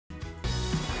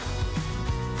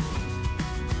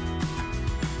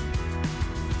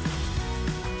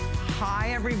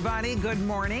everybody. Good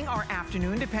morning or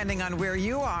afternoon, depending on where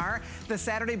you are. The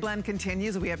Saturday blend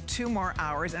continues. We have 2 more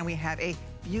hours and we have a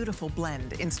beautiful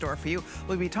blend in store for you.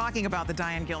 We'll be talking about the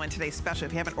Diane Gilman Today special.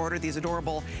 If you haven't ordered these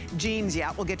adorable jeans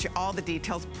yet, we'll get you all the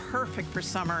details. Perfect for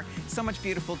summer. So much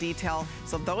beautiful detail.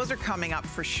 So those are coming up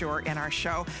for sure in our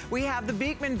show. We have the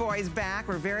Beekman boys back.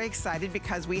 We're very excited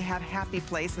because we have Happy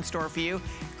Place in store for you.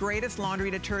 Greatest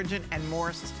laundry detergent and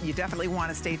more. So you definitely want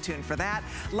to stay tuned for that.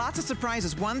 Lots of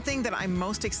surprises. One thing that I'm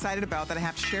most excited about that I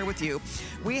have to share with you,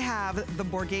 we have the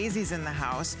Borghese's in the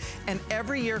house, and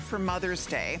every year for Mother's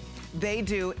Day, they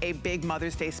do a big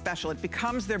Mother's Day special. It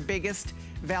becomes their biggest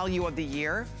value of the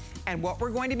year. And what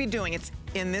we're going to be doing, it's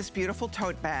in this beautiful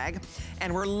tote bag,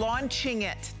 and we're launching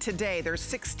it today. There's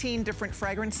 16 different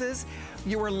fragrances.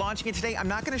 You are launching it today. I'm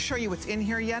not gonna show you what's in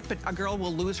here yet, but a girl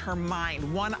will lose her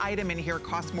mind. One item in here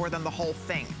costs more than the whole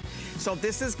thing. So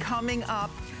this is coming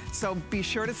up. So be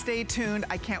sure to stay tuned.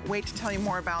 I can't wait to tell you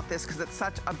more about this because it's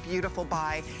such a beautiful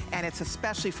buy, and it's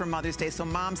especially for Mother's Day. So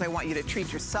moms, I want you to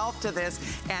treat yourself to this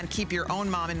and keep your own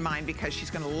mom in mind because she's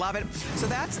gonna love it. So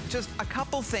that's just a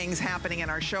couple things happening in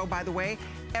our show. By the way,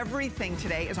 everything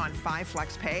today is on 5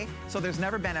 Flex Pay, so there's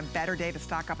never been a better day to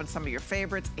stock up on some of your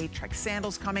favorites. 8-Trek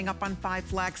sandals coming up on 5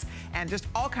 Flex, and just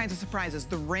all kinds of surprises.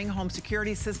 The Ring home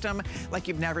security system like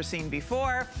you've never seen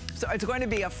before. So it's going to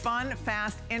be a fun,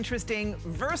 fast, interesting,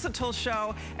 versatile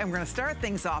show, and we're gonna start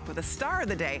things off with a star of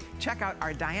the day. Check out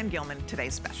our Diane Gilman Today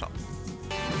special.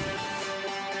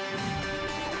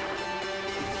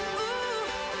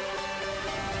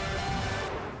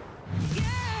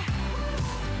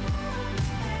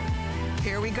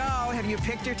 Here we go. Have you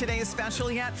picked your today's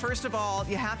special yet? First of all,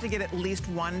 you have to get at least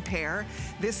 1 pair.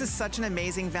 This is such an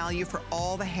amazing value for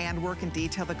all the handwork and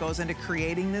detail that goes into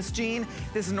creating this jean.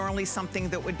 This is normally something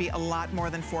that would be a lot more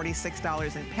than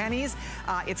 $46 in pennies.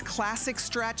 It's classic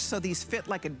stretch, so these fit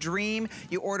like a dream.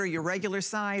 You order your regular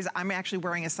size. I'm actually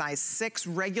wearing a size 6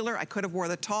 regular. I could have wore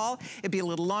the tall. It'd be a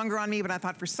little longer on me, but I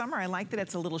thought for summer I like that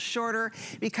it's a little shorter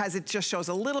because it just shows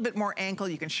a little bit more ankle.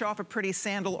 You can show off a pretty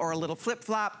sandal or a little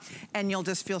flip-flop, and you'll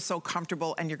just feel so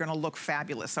comfortable and you're gonna look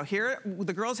fabulous. So here,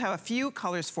 the girls have a few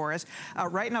colors for us.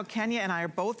 Right now, Kenya and I are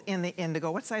both in the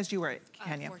indigo. What size do you wear,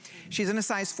 Kenya? 14. She's in a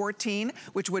size 14,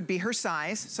 which would be her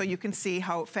size. So you can see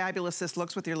how fabulous this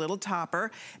looks with your little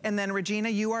topper. And then Regina,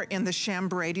 you are in the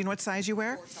chambray. Do you know what size you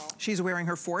wear? 4 tall. She's wearing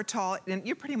her 4 tall, and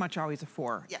you're pretty much always a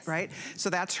 4, yes, right? So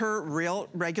that's her real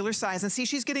regular size. And see,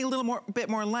 she's getting a little bit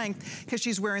more length because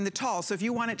she's wearing the tall. So if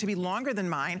you want it to be longer than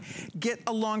mine, get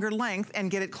a longer length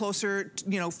and get it closer,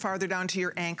 you know, farther down to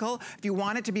your ankle. If you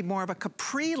want it to be more of a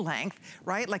capri length,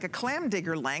 right, like a clam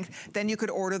digger length, then you could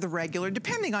order the regular,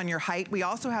 depending on your height. We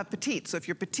also have petite. So if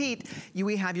you're petite,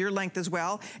 we have your length as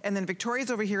well. And then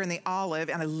Victoria's over here in the olive,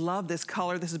 and I love this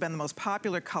color. This has been the most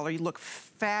popular color. You look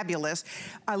fabulous.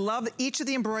 I love that each of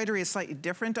the embroidery is slightly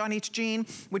different on each jean,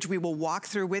 which we will walk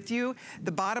through with you.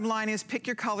 The bottom line is pick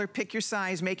your color, pick your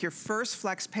size, make your first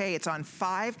flex pay. It's on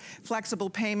 5 flexible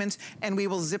payments, and we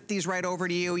will zip these right over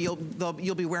to you.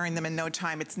 You'll be wearing them in no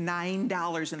time. It's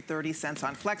 $9.30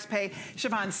 on flex pay.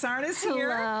 Siobhan Sarnas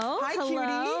here. Hello. Hi,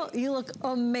 hello. cutie. You look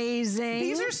amazing.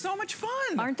 These are so much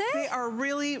fun. Aren't they? They are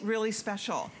really, really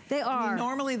special. They are. I mean,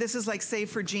 normally this is like save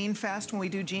for Jean Fest when we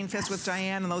do Jean Fest with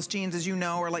Diane, and those jeans, as you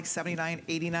know, are like $79,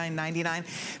 $89,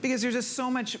 $99, because there's just so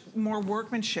much more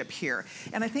workmanship here.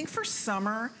 And I think for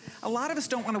summer, a lot of us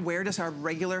don't want to wear just our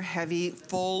regular heavy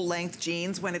full length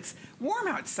jeans when it's warm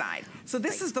outside. So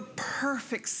this is the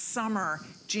perfect summer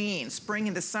jean, spring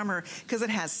into summer, because it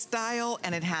has style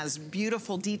and it has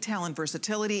beautiful detail and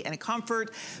versatility and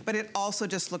comfort, but it also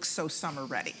just looks so summer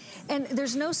ready. And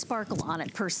there's no sparkle on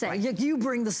it per se. Right. You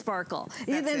bring the sparkle.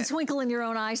 You then it. twinkle in your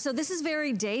own eye. So this is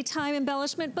very daytime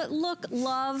embellishment, but look,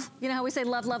 love. You know how we say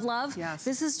love, love, love? Yes.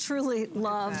 This is truly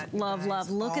love, that, love, love.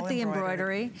 Look at the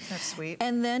embroidery. That's sweet.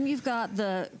 And then you've got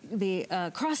the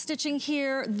cross stitching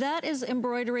here. That is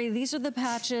embroidery. These are the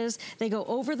patches. They go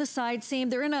over the side seam.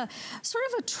 They're in a sort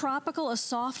of a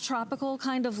soft tropical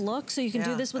kind of look. So you can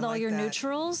do this with all your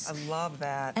neutrals. I love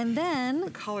that. And then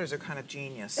the colors are kind of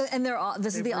genius. And they're all,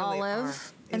 this is the really olive. are.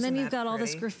 And then Isn't you've that got all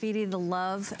this pretty? graffiti, the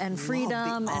love and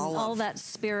freedom and all that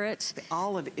spirit. The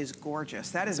olive is gorgeous.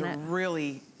 That is a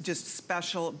really just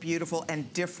special, beautiful,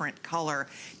 and different color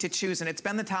to choose. And it's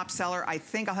been the top seller. I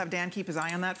think I'll have Dan keep his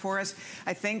eye on that for us.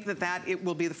 I think that it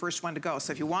will be the first one to go.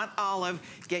 So if you want olive,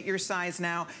 get your size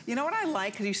now. You know what I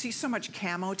like? Because you see so much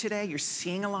camo today. You're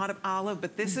seeing a lot of olive,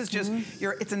 but this is just,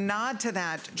 it's a nod to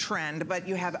that trend, but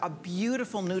you have a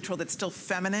beautiful neutral that's still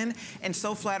feminine and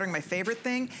so flattering. My favorite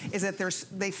thing is that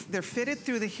they're fitted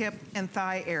through the hip and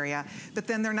thigh area, but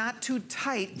then they're not too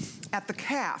tight at the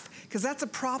calf, because that's a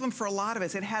problem for a lot of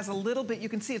us. It has a little bit, you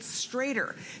can see it's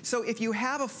straighter. So if you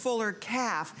have a fuller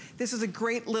calf, this is a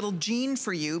great little jean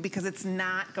for you, because it's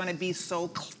not gonna be so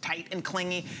tight and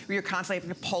clingy where you're constantly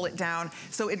having to pull it down.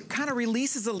 So it kind of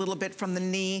releases a little bit from the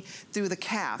knee through the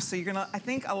calf. So you're gonna, I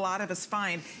think a lot of us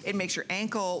find it makes your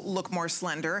ankle look more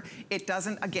slender. It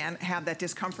doesn't, again, have that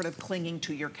discomfort of clinging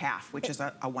to your calf, which is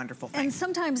a wonderful thing. And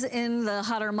sometimes in the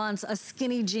hotter months, a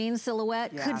skinny jean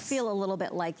silhouette could feel a little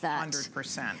bit like that.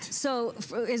 100%. So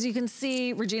as you can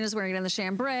see, Regina's wearing it in the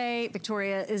chambray,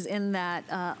 Victoria is in that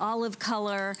olive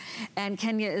color, and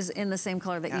Kenya is in the same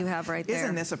color that you have right there.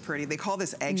 Isn't this a pretty, they call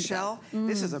this eggshell.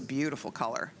 This is a beautiful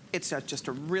color. It's just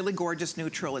a really gorgeous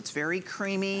neutral. It's very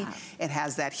creamy. It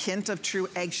has that hint of true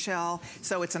eggshell.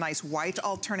 So it's a nice white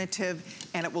alternative,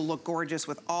 and it will look gorgeous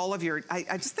with all of your,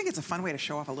 I just think it's a fun way to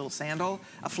show off a little sandal,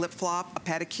 a flip-flop, a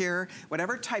pedicure,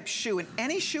 whatever type shoe, and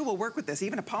any shoe will work with this,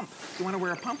 even a pump. You wanna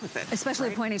wear a pump with it. Especially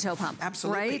a pointy toe pump.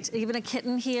 Absolutely. Right? Even a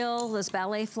kitten heel, those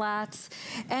ballet flats.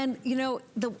 And you know,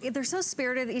 they're so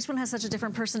spirited, each one has such a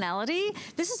different personality.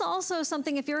 This is also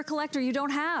something, if you're a collector, you don't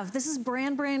have. This is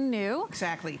brand new.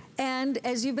 Exactly. And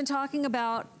as you've been talking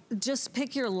about, just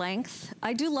pick your length.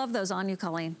 I do love those on you,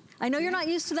 Colleen. I know you're not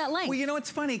used to that length. Well, you know,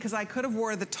 it's funny, because I could have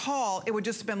wore the tall, it would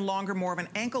just have been longer, more of an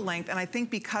ankle length, and I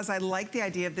think because I like the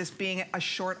idea of this being a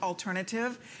short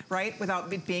alternative, right,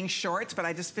 without it being shorts, but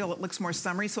I just feel it looks more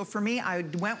summery. So for me, I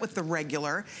went with the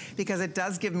regular, because it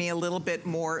does give me a little bit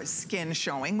more skin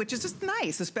showing, which is just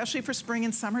nice, especially for spring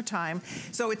and summertime.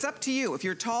 So it's up to you. If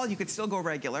you're tall, you could still go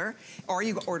regular, or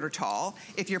you order tall.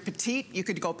 If you're petite, you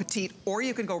could go petite, or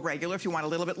you could go regular if you want a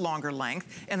little bit longer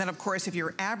length. And then, of course, if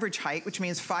you're average height, which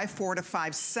means 5'4" to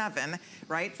 5'7",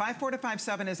 right? 5'4" to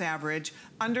 5'7" is average,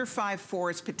 under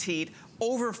 5'4" is petite,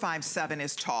 over 5'7"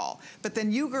 is tall. But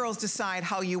then you girls decide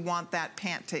how you want that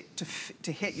pant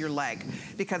to hit your leg,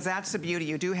 because that's the beauty.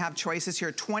 You do have choices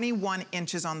here. 21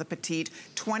 inches on the petite,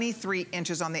 23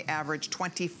 inches on the average,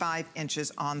 25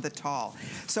 inches on the tall.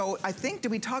 So I think, did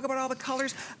we talk about all the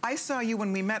colors? I saw you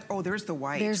when we met. Oh, there's the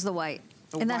white. There's the white.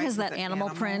 And that has that animal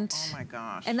print. Oh my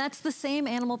gosh. And that's the same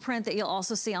animal print that you'll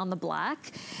also see on the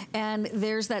black. And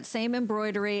there's that same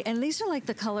embroidery. And these are like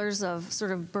the colors of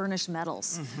sort of burnished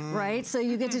metals, right? So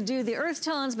you get to do the earth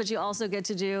tones, but you also get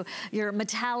to do your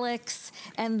metallics.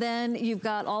 And then you've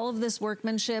got all of this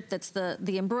workmanship that's the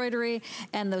embroidery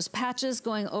and those patches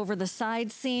going over the side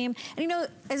seam. And you know,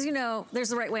 as you know, there's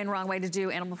the right way and wrong way to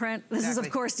do animal print. This is of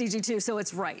course DG2, so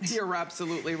it's right. You're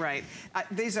absolutely right.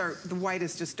 The white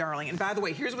is just darling. And by the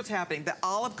way, here's what's happening. The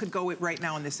olive could go right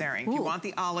now in this area. If you want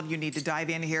the olive, you need to dive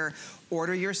in here,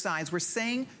 order your size. We're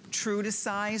saying true to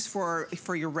size for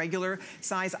your regular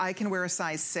size. I can wear a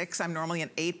size 6. I'm normally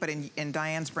an 8, but in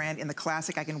Diane's brand, in the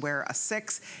classic, I can wear a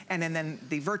 6. And then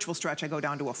the virtual stretch, I go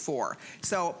down to a 4.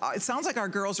 So it sounds like our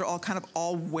girls are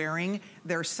all wearing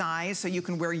their size. So you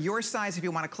can wear your size if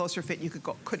you want a closer fit. You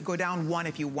could go down 1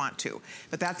 if you want to,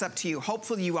 but that's up to you.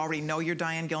 Hopefully you already know your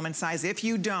Diane Gilman size. If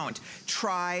you don't,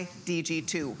 try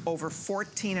DG2. Over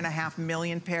 14.5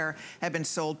 million pair have been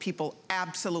sold. People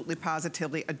absolutely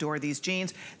positively adore these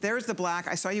jeans. There's the black.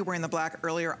 I saw you wearing the black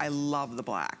earlier. I love the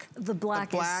black. The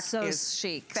black is so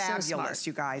chic, fabulous, so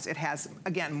you guys. It has,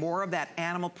 again, more of that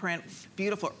animal print,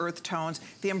 beautiful earth tones.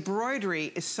 The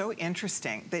embroidery is so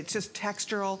interesting. It's just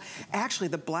textural. Actually,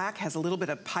 the black has a little bit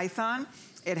of python.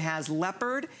 It has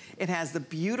leopard, it has the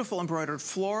beautiful embroidered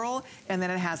floral, and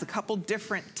then it has a couple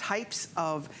different types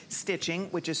of stitching,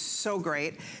 which is so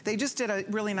great. They just did a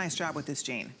really nice job with this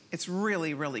jean. It's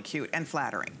really, really cute and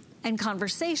flattering. And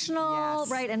conversational,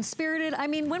 right, and spirited. I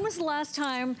mean, when was the last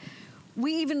time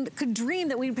we even could dream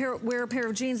that we'd wear a pair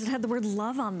of jeans that had the word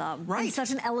love on them in such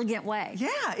an elegant way? Yeah,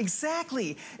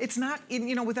 exactly. It's not,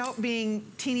 you know, without being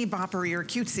teeny boppery or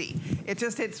cutesy.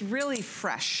 It's really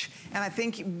fresh. And I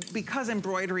think because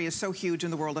embroidery is so huge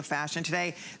in the world of fashion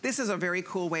today, this is a very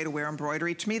cool way to wear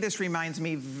embroidery. To me, this reminds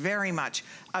me very much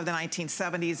of the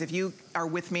 1970s. If you are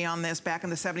with me on this, back in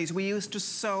the 70s, we used to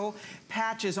sew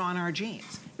patches on our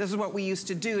jeans. This is what we used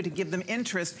to do to give them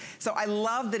interest. So I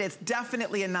love that it's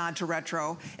definitely a nod to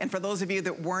retro. And for those of you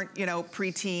that weren't, you know,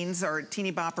 preteens or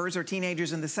teeny boppers or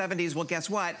teenagers in the 70s, well, guess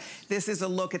what? This is a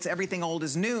look, it's everything old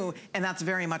is new, and that's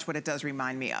very much what it does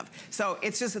remind me of. So So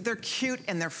it's just, they're cute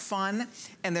and they're fun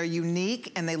and they're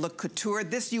unique and they look couture.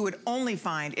 This you would only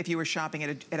find if you were shopping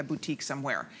at a boutique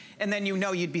somewhere. And then you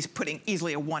know you'd be putting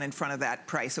easily a 1 in front of that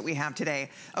price that we have today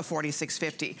of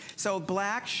 $46.50. So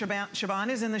black, Siobhan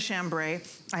is in the chambray.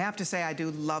 I have to say I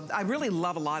really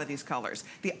love a lot of these colors.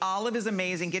 The olive is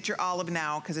amazing. Get your olive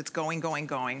now because it's going.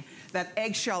 That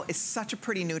eggshell is such a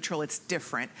pretty neutral, it's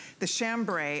different. The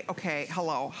chambray, okay,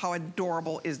 hello, how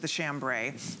adorable is the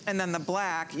chambray? And then the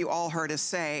black, you all heard us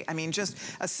say, I mean, just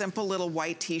a simple little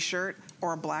white t-shirt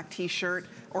or a black t-shirt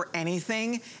or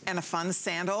anything and a fun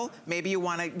sandal. Maybe you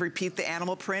want to repeat the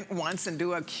animal print once and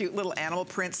do a cute little animal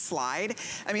print slide.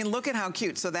 I mean, look at how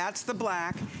cute. So that's the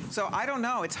black. So I don't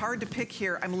know, it's hard to pick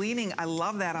here. I'm leaning, I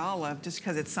love that olive just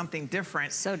because it's something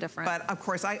different. So different. But of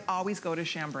course, I always go to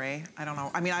chambray. I don't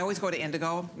know, I mean, I always go to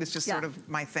indigo. It's just sort of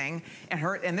my thing.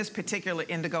 And this particular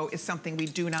indigo is something we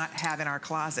do not have in our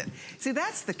closet. See,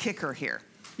 that's the kicker here.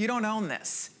 You don't own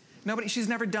this. She's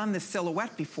never done this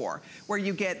silhouette before, where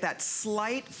you get that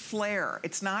slight flare.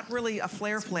 It's not really a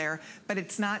flare, but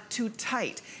it's not too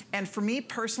tight. And for me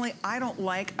personally, I don't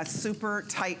like a super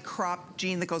tight crop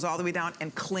jean that goes all the way down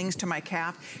and clings to my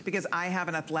calf because I have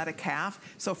an athletic calf.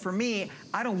 So for me,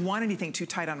 I don't want anything too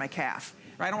tight on my calf.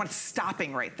 I don't want it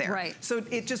stopping right there. Right. So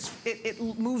it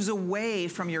moves away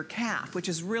from your calf, which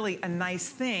is really a nice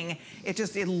thing.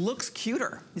 It looks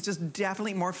cuter. It's just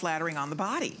definitely more flattering on the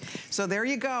body. So there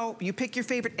you go. You pick your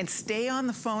favorite and stay on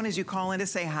the phone as you call in to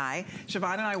say hi.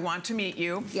 Siobhan and I want to meet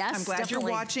you. Yes, I'm glad you're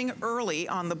watching early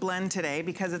on the blend today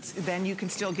because then you can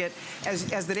still get,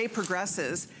 as the day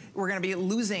progresses, we're going to be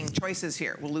losing choices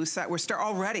here. We're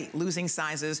already losing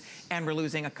sizes and we're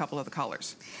losing a couple of the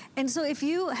colors. And so if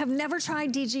you have never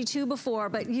tried DG2 before,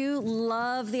 but you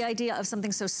love the idea of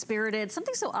something so spirited,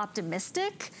 something so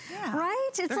optimistic, right?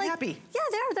 It's they're happy. Yeah,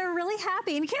 they're really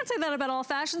happy. And you can't say that about all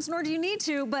fashions, nor do you need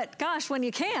to, but gosh, when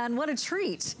you can, what a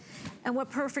treat. And what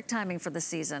perfect timing for the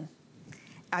season.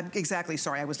 Exactly,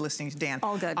 sorry, I was listening to Dan.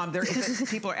 All good.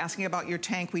 People are asking about your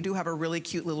tank. We do have a really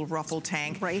cute little ruffle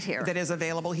tank. Right here. That is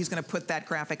available. He's gonna put that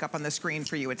graphic up on the screen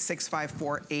for you. It's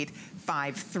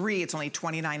 654853. It's only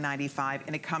 $29.95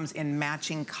 and it comes in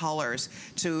matching colors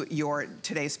to your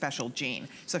today's special jean.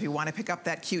 So if you wanna pick up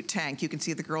that cute tank, you can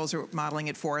see the girls are modeling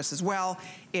it for us as well.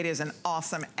 It is an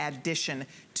awesome addition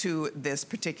to this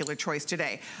particular choice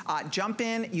today. Jump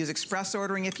in, use express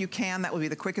ordering if you can. That will be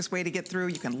the quickest way to get through.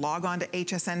 You can log on to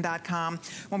hsn.com.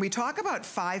 When we talk about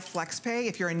 5 FlexPay,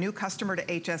 if you're a new customer to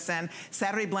HSN,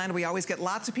 Saturday Blend, we always get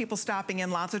lots of people stopping in,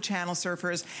 lots of channel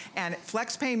surfers. And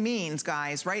FlexPay means,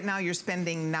 guys, right now you're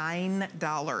spending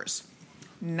 $9.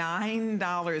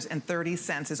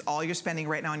 $9.30 is all you're spending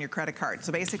right now on your credit card.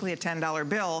 So basically a $10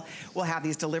 bill will have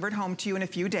these delivered home to you in a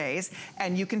few days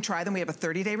and you can try them. We have a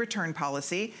 30-day return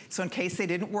policy. So in case they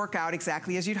didn't work out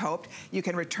exactly as you'd hoped, you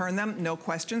can return them, no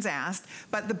questions asked.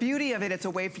 But the beauty of it, it's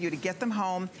a way for you to get them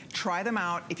home, try them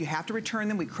out. If you have to return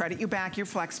them, we credit you back your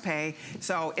FlexPay.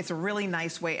 So it's a really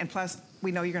nice way. And plus,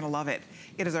 we know you're gonna love it.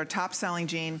 It is our top selling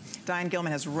jean. Diane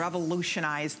Gilman has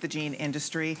revolutionized the jean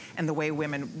industry and the way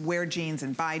women wear jeans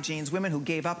and buy jeans. Women who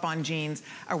gave up on jeans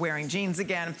are wearing jeans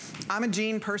again. I'm a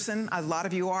jean person, a lot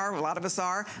of you are, a lot of us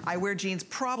are. I wear jeans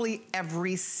probably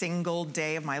every single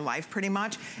day of my life pretty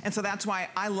much. And so that's why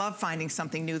I love finding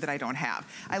something new that I don't have.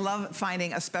 I love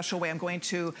finding a special way. I'm going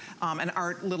to an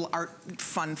little art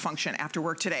fun function after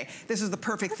work today. This is the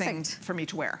perfect thing for me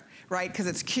to wear, right? Because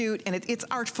it's cute and it's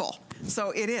artful.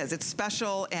 So it is, it's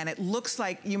special and it looks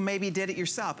like you maybe did it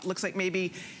yourself. It looks like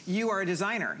maybe you are a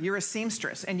designer, you're a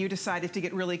seamstress and you decided to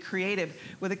get really creative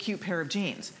with a cute pair of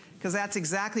jeans. Because that's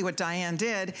exactly what Diane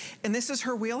did, and this is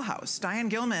her wheelhouse. Diane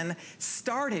Gilman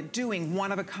started doing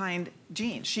one-of-a-kind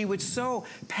jeans. She would sew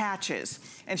patches,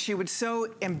 and she would sew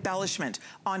embellishment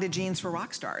onto jeans for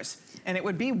rock stars. And it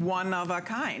would be one of a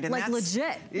kind. And like that's,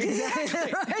 legit.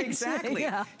 Exactly, right. Exactly.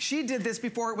 Yeah. She did this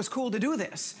before it was cool to do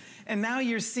this. And now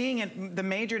you're seeing it, the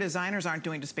major designers aren't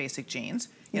doing just basic jeans.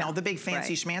 You know, the big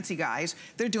fancy schmancy guys,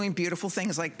 they're doing beautiful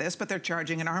things like this, but they're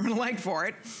charging an arm and a leg for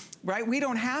it, right? We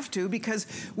don't have to because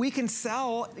we can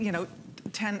sell,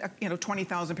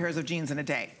 20,000 pairs of jeans in a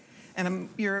day. And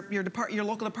your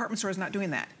local department store is not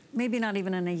doing that. Maybe not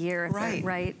even in a year,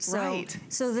 right? So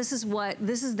this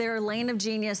is their lane of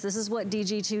genius. This is what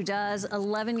DG2 does.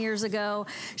 11 years ago,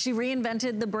 she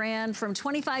reinvented the brand. From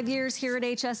 25 years here at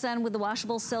HSN with the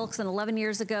washable silks, and 11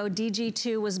 years ago,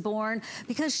 DG2 was born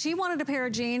because she wanted a pair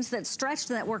of jeans that stretched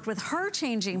and that worked with her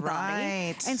changing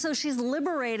body. And so she's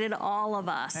liberated all of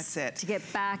us to get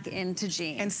back into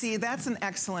jeans. And see, that's an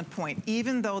excellent point.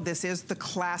 Even though this is the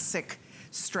classic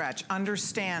stretch,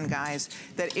 understand, guys,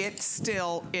 that it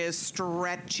still is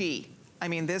stretchy. I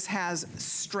mean, this has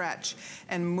stretch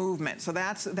and movement. So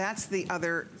that's the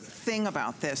other thing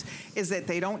about this, is that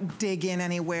they don't dig in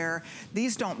anywhere.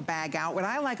 These don't bag out. What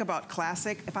I like about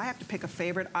classic, if I have to pick a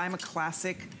favorite, I'm a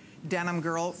classic denim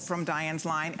girl from Diane's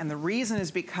line, and the reason is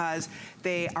because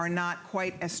they are not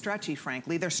quite as stretchy,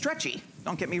 frankly. They're stretchy,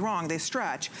 don't get me wrong, they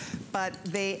stretch, but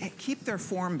they keep their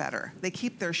form better. They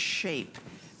keep their shape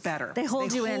better. They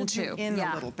hold you in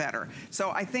a little better. So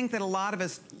I think that a lot of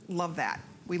us love that.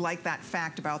 We like that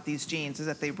fact about these jeans, is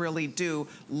that they really do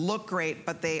look great,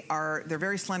 but they're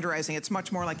very slenderizing. It's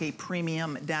much more like a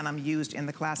premium denim used in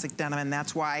the classic denim, and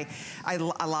that's why a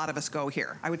lot of us go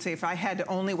here. I would say if I had to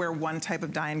only wear one type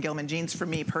of Diane Gilman jeans, for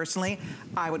me personally,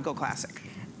 I would go classic.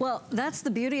 Well, that's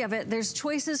the beauty of it. There's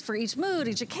choices for each mood,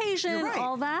 each occasion,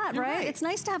 all that, right? It's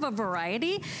nice to have a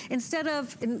variety instead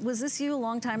of, was this you a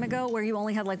long time ago where you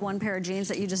only had like one pair of jeans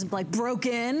that you just like broke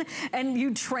in and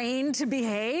you trained to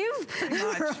behave,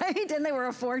 right? And they were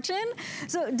a fortune.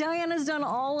 So Diana's done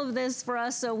all of this for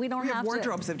us, so we don't have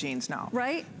wardrobes of jeans now.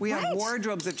 Right? We have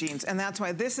wardrobes of jeans, and that's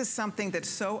why this is something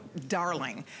that's so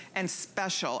darling and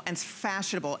special and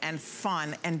fashionable and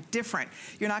fun and different.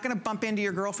 You're not gonna bump into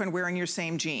your girlfriend wearing your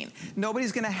same jeans.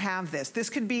 Nobody's gonna have this. This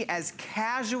could be as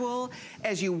casual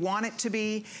as you want it to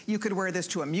be. You could wear this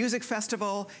to a music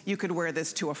festival. You could wear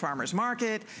this to a farmer's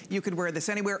market. You could wear this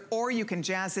anywhere, or you can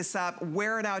jazz this up,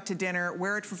 wear it out to dinner,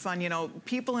 wear it for fun. You know,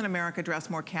 people in America dress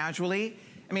more casually.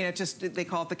 I mean, they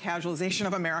call it the casualization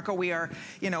of America. We are,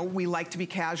 we like to be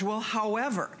casual.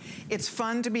 However, it's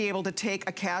fun to be able to take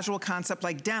a casual concept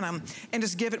like denim and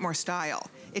just give it more style.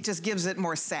 It just gives it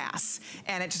more sass,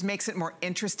 and it just makes it more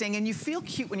interesting, and you feel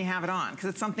cute when you have it on, because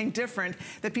it's something different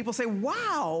that people say,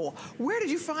 wow, where did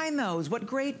you find those? What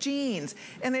great jeans.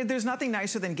 And there's nothing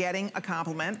nicer than getting a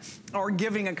compliment or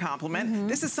giving a compliment.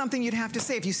 This is something you'd have to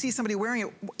say. If you see somebody wearing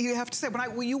it, you have to say,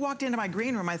 when you walked into my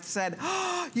green room, I said,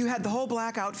 oh, you had the whole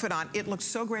black outfit on. It looks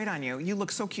so great on you. You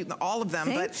look so cute in all of them.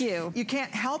 Thank you. You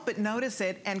can't help but notice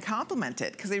it and compliment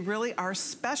it, because they really are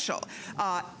special.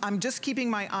 I'm just keeping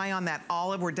my eye on that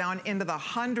olive. We're down into the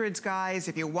hundreds, guys.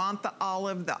 If you want the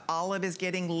olive is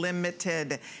getting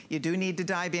limited. You do need to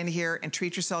dive in here and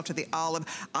treat yourself to the olive.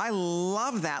 I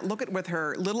love that. Look at with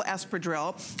her little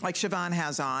espadrille, like Siobhan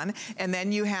has on. And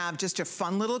then you have just a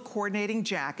fun little coordinating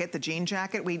jacket. The jean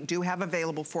jacket we do have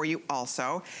available for you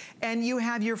also. And you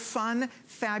have your fun,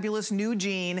 fabulous new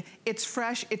jean. It's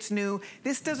fresh, it's new.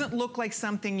 This doesn't look like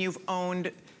something you've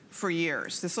owned for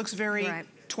years. This looks very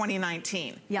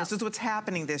 2019. This is what's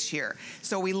happening this year.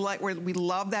 So we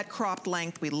love that cropped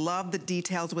length. We love the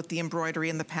details with the embroidery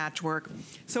and the patchwork.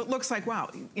 So it looks like, wow,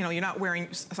 you're not wearing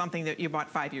something that you bought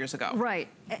 5 years ago. Right.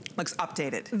 Looks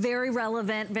updated. Very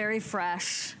relevant, very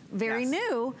fresh, very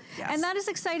new. And that is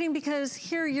exciting, because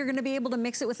here you're gonna be able to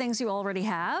mix it with things you already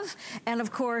have. And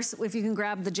of course, if you can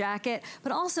grab the jacket,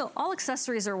 but also all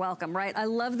accessories are welcome, right? I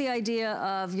love the idea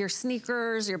of your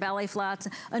sneakers, your ballet flats.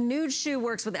 A nude shoe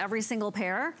works with every single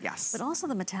pair. Yes. But also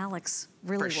the metallics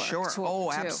really work. For sure.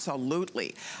 Oh,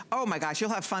 absolutely. Oh my gosh, you'll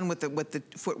have fun with the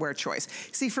footwear choice.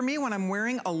 See, for me, when I'm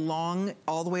wearing a long,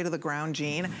 all the way to the ground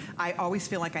jean, I always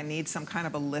feel like I need some kind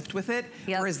of a lift with it.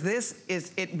 Whereas this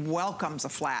it welcomes a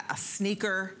flat. A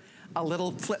sneaker, a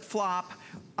little flip-flop,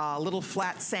 a little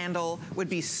flat sandal would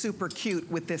be super cute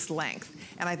with this length.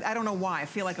 And I don't know why. I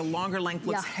feel like a longer length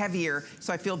looks heavier,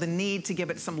 so I feel the need to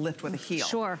give it some lift with a heel.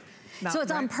 Sure. So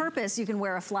it's on purpose you can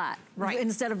wear a flat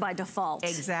instead of by default.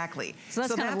 Exactly. So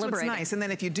that's kind of liberating. What's nice. And then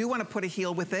if you do want to put a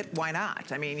heel with it, why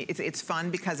not? I mean, it's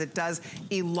fun because it does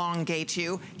elongate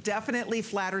you. Definitely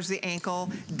flatters the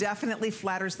ankle. Definitely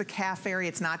flatters the calf area.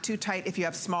 It's not too tight. If you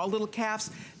have small little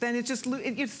calves, then it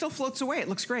still floats away. It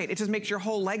looks great. It just makes your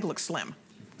whole leg look slim.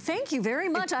 Thank you very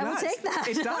much. I will take that.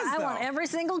 It does, I want every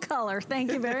single color.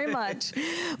 Thank you very much.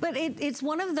 But it's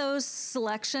one of those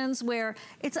selections where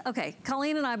it's, okay,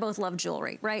 Colleen and I both love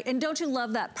jewelry, right? And don't you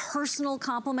love that personal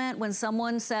compliment when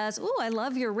someone says, ooh, I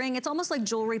love your ring. It's almost like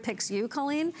jewelry picks you,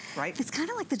 Colleen. Right. It's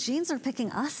kind of like the jeans are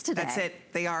picking us today. That's it.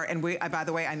 They are. And by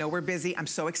the way, I know we're busy. I'm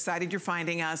so excited you're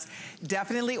finding us.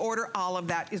 Definitely order all of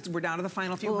that. We're down to the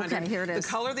final few hundred. Okay, here it is.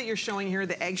 The color that you're showing here,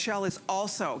 the eggshell, is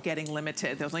also getting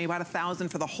limited. There's only about 1,000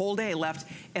 for the whole day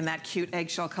left in that cute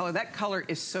eggshell color. That color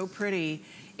is so pretty.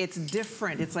 It's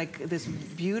different. It's like this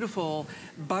beautiful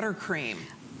buttercream.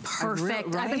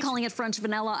 Perfect. I've been calling it French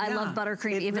vanilla. I love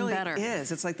buttercream even better. It really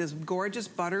is. It's like this gorgeous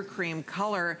buttercream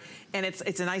color, and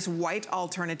it's a nice white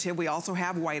alternative. We also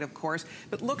have white, of course,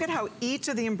 but look at how each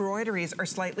of the embroideries are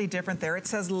slightly different. There it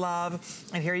says love,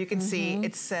 and here you can see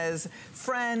it says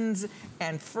friends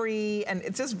and free, and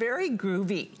it's just very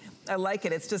groovy. I like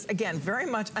it. It's just, again, very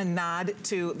much a nod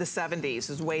to the 70s. This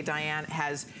is the way Diane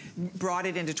has brought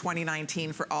it into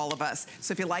 2019 for all of us.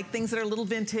 So if you like things that are a little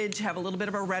vintage, have a little bit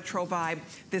of a retro vibe,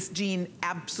 this jean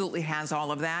absolutely has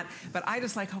all of that. But I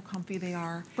just like how comfy they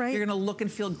are. Right. You're gonna look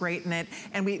and feel great in it.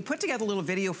 And we put together a little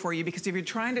video for you because if you're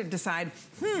trying to decide,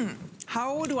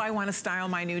 how do I want to style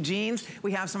my new jeans?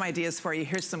 We have some ideas for you.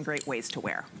 Here's some great ways to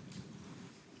wear.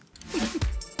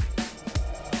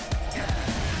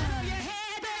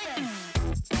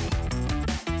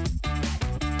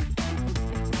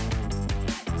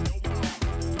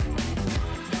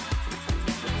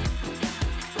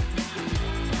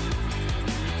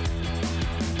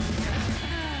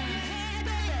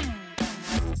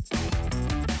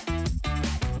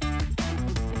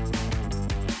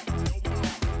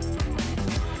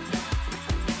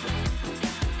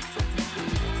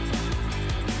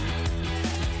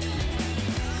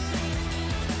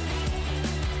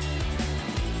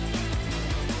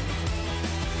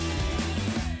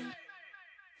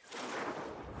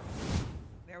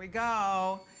 We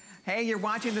go. Hey, you're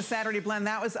watching the Saturday Blend.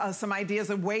 That was some ideas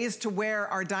of ways to wear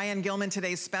our Diane Gilman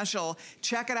Today's Special.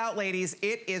 Check it out, ladies.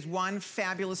 It is one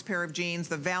fabulous pair of jeans.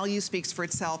 The value speaks for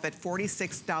itself at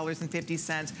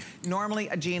 $46.50. Normally,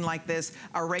 a jean like this,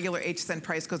 our regular HSN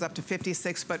price goes up to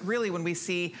 $56, but really when we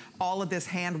see all of this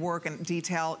handwork and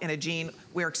detail in a jean,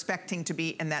 we're expecting to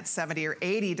be in that $70 or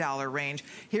 $80 range.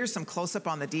 Here's some close-up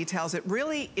on the details. It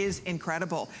really is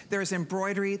incredible. There's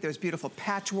embroidery, there's beautiful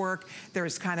patchwork,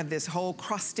 there's kind of this whole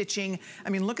cross-stitching. I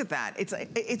mean, look at that.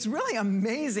 It's really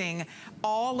amazing,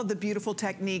 all of the beautiful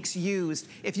techniques used.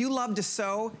 If you love to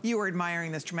sew, you are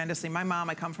admiring this tremendously. My mom,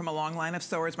 I come from a long line of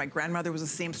sewers. My grandmother was a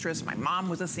seamstress. My mom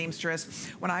was a seamstress.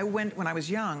 When I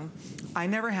was young, I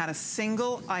never had a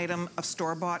single item of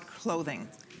store-bought clothing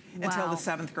until the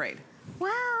 7th grade. Wow.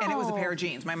 And it was a pair of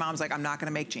jeans. My mom's like, I'm not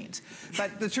gonna make jeans.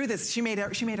 But the truth is, she made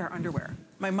our underwear.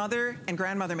 My mother and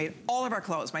grandmother made all of our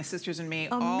clothes, my sisters and me,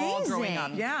 all growing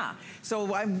up. Yeah.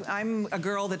 So I'm a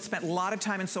girl that spent a lot of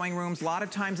time in sewing rooms, a lot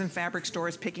of times in fabric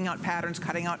stores, picking out patterns,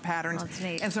 cutting out patterns. That's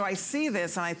neat. And so I see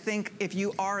this, and I think if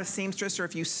you are a seamstress or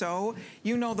if you sew,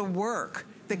 you know the work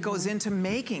that goes into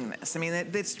making this. I mean,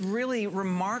 it's really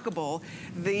remarkable,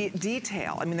 the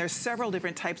detail. I mean, there's several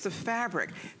different types of fabric.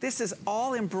 This is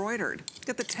all embroidered. Look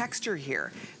at the texture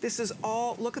here. This is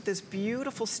all, look at this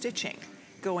beautiful stitching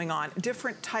going on.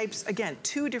 Different types, again,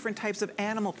 2 different types of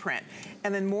animal print.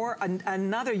 And then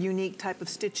another unique type of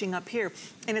stitching up here.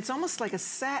 And it's almost like a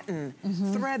satin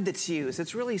thread that's used.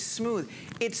 It's really smooth.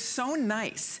 It's so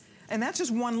nice. And that's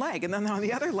just one leg. And then on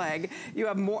the other leg, you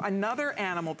have another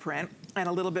animal print and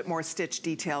a little bit more stitch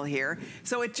detail here.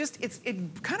 So it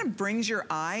kind of brings your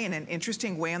eye in an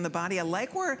interesting way on the body. I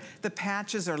like where the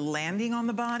patches are landing on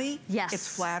the body. Yes.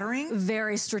 It's flattering.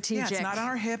 Very strategic. Yeah, it's not on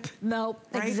our hip. Nope,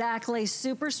 right? Exactly.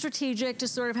 Super strategic to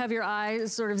sort of have your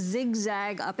eyes sort of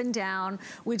zigzag up and down,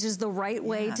 which is the right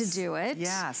way to do it.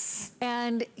 Yes.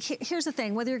 And here's the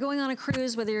thing, whether you're going on a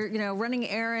cruise, whether you're running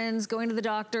errands, going to the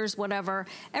doctors, whatever,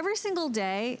 every single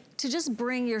day to just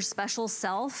bring your special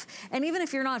self. And even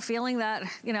if you're not feeling that,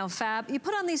 fab, you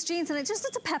put on these jeans and it's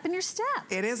a pep in your step.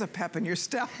 It is a pep in your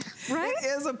step. Right? It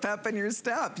is a pep in your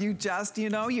step. You just,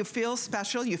 you feel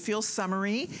special, you feel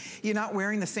summery. You're not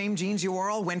wearing the same jeans you wore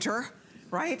all winter,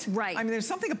 right? Right. I mean, there's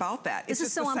something about that. This it's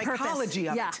is just so the on psychology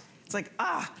purpose. of it. It's like,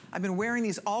 I've been wearing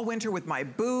these all winter with my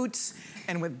boots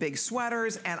and with big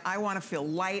sweaters, and I want to feel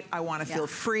light, I want to feel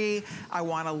free, I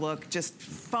want to look just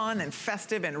fun and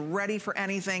festive and ready for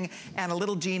anything, and a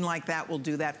little jean like that will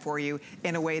do that for you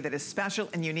in a way that is special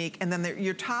and unique. And then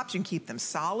your tops, you can keep them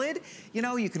solid.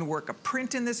 You can work a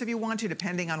print in this if you want to,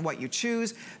 depending on what you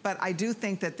choose, but I do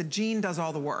think that the jean does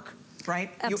all the work, right?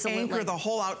 Absolutely. You anchor the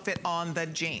whole outfit on the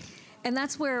jean. And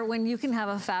that's where, when you can have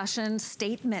a fashion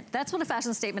statement, that's what a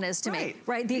fashion statement is to me,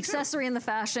 right? The accessory and the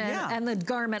fashion and the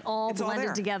garment all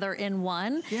blended together in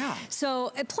one. Yeah.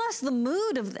 So, plus the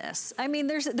mood of this. I mean,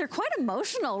 they're quite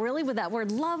emotional, really, with that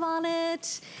word love on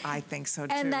it. I think so,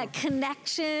 too. And that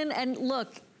connection. And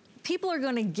look, people are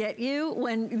going to get you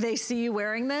when they see you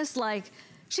wearing this, like,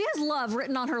 she has love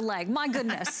written on her leg. My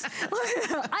goodness.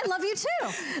 I love you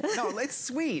too. No, it's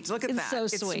sweet. Look at that. It's so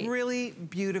sweet. It's really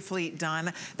beautifully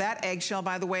done. That eggshell,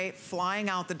 by the way, flying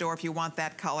out the door if you want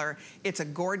that color. It's a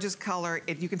gorgeous color.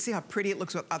 You can see how pretty it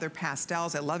looks with other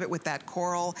pastels. I love it with that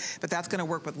coral, but that's gonna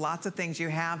work with lots of things you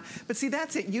have. But see,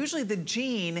 that's it. Usually the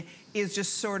jean is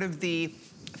just sort of the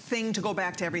thing to go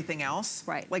back to everything else.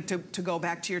 Right. Like to go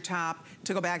back to your top,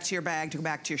 to go back to your bag, to go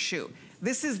back to your shoe.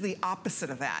 This is the opposite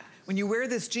of that. When you wear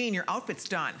this jean, your outfit's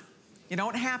done. You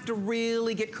don't have to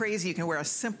really get crazy. You can wear a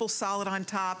simple solid on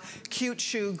top, cute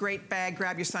shoe, great bag,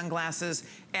 grab your sunglasses,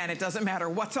 and it doesn't matter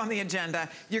what's on the agenda,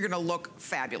 you're gonna look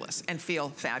fabulous and feel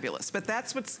fabulous. But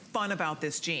that's what's fun about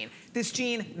this jean. This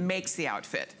jean makes the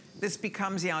outfit. This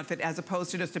becomes the outfit as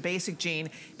opposed to just a basic jean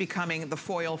becoming the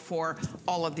foil for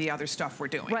all of the other stuff we're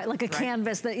doing. Right, like a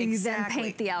canvas that you then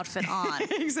paint the outfit on.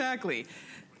 Exactly.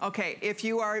 Okay, if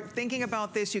you are thinking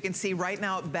about this, you can see right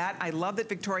now that, I love that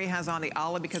Victoria has on the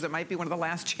olive because it might be one of the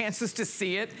last chances to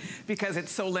see it because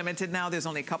it's so limited now. There's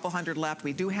only a couple hundred left.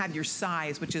 We do have your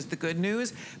size, which is the good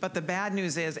news, but the bad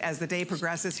news is as the day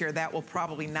progresses here, that will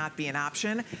probably not be an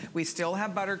option. We still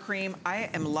have buttercream. I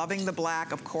am loving the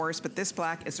black, of course, but this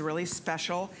black is really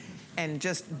special and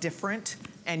just different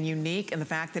and unique, and the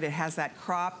fact that it has that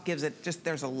crop gives it just,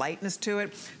 there's a lightness to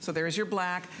it. So there's your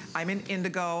black. I'm in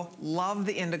indigo, love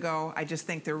the indigo. I just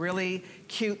think they're really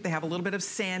cute. They have a little bit of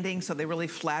sanding, so they really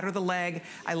flatter the leg.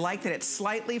 I like that it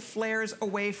slightly flares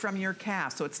away from your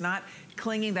calf, so it's not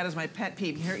clinging. That is my pet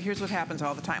peeve. Here's what happens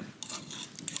all the time,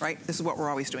 right? This is what we're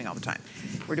always doing all the time.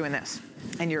 We're doing this,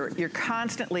 and you're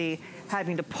constantly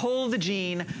having to pull the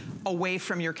jean away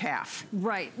from your calf.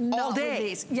 Right. All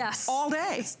day. Yes. All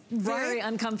day. It's very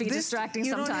uncomfy, distracting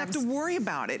sometimes. You don't have to worry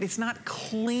about it. It's not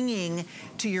clinging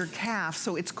to your calf,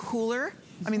 so it's cooler.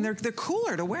 I mean, they're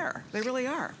cooler to wear. They really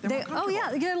are. They're more comfortable. Oh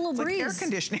yeah, you get a little breeze. Like air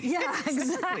conditioning. Yeah,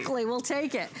 exactly. We'll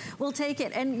take it. We'll take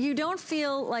it. And you don't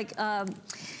feel like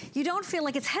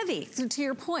it's heavy, to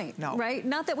your point, no. Right?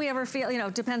 Not that we ever feel, you know,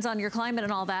 depends on your climate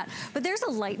and all that, but there's a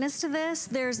lightness to this.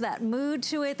 There's that mood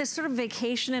to it, this sort of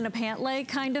vacation in a pant leg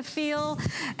kind of feel.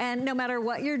 And no matter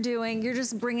what you're doing, you're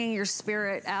just bringing your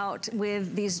spirit out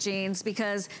with these jeans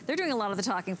because they're doing a lot of the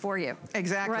talking for you.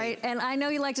 Exactly. Right? And I know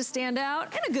you like to stand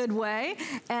out in a good way,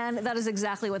 and that is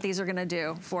exactly what these are gonna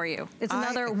do for you. It's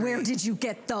another, where did you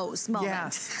get those moment.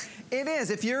 Yes. It is.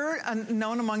 If you're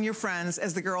known among your friends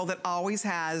as the girl that always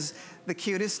has the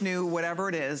cutest new whatever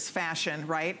it is, fashion,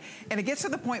 right? And it gets to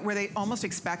the point where they almost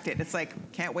expect it. It's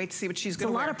like, can't wait to see what she's going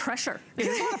to wear. It's a lot of pressure. It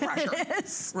is a lot of pressure. It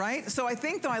is. Right? So I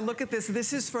think, though, I look at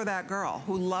this is for that girl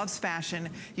who loves fashion.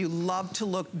 You love to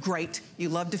look great. You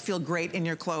love to feel great in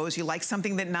your clothes. You like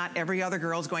something that not every other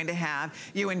girl is going to have.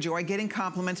 You enjoy getting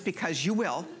compliments because you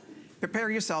will.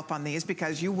 Prepare yourself on these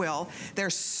because you will.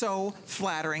 They're so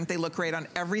flattering. They look great on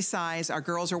every size. Our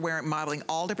girls are modeling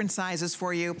all different sizes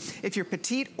for you. If you're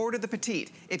petite, order the petite.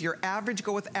 If you're average,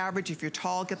 go with average. If you're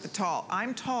tall, get the tall.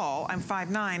 I'm tall, I'm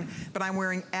 5'9", but I'm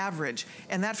wearing average.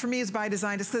 And that for me is by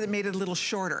design, just because it made it a little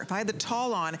shorter. If I had the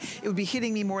tall on, it would be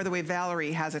hitting me more the way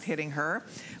Valerie has it hitting her.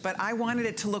 But I wanted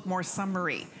it to look more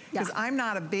summery. Because I'm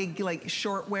not a big, like,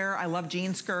 short wear. I love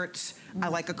jean skirts. I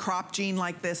like a crop jean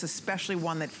like this, especially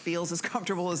one that feels as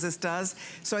comfortable as this does.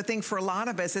 So I think for a lot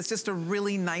of us, it's just a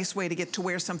really nice way to get to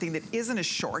wear something that isn't as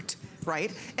short,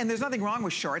 right? And there's nothing wrong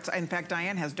with shorts. In fact,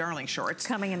 Diane has darling shorts.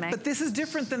 Coming in May. But this is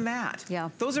different than that. Yeah.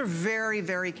 Those are very,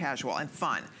 very casual and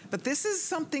fun. But this is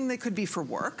something that could be for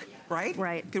work, right?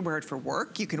 Right. You could wear it for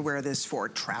work. You could wear this for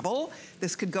travel.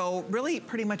 This could go really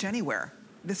pretty much anywhere.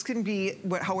 This can be,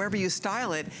 however you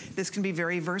style it, this can be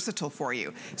very versatile for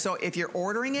you. So if you're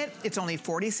ordering it, it's only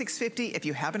 $46.50. If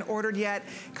you haven't ordered yet,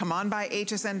 come on by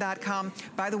hsn.com.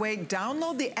 By the way,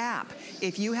 download the app.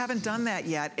 If you haven't done that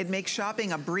yet, it makes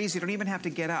shopping a breeze. You don't even have to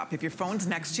get up. If your phone's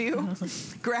next to you,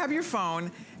 grab your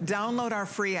phone, download our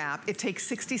free app. It takes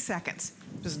 60 seconds.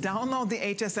 Just download the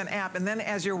HSN app, and then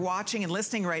as you're watching and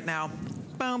listening right now,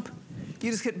 bump. You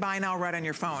just hit buy now right on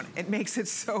your phone. It makes it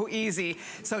so easy.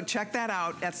 So check that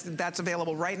out. That's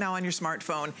available right now on your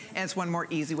smartphone, and it's one more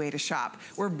easy way to shop.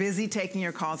 We're busy taking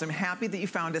your calls. I'm happy that you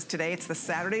found us today. It's the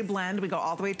Saturday blend. We go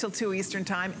all the way till 2 Eastern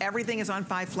time. Everything is on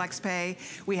 5 Flex Pay.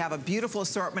 We have a beautiful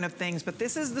assortment of things, but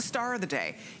this is the star of the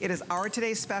day. It is our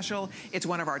today's special. It's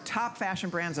one of our top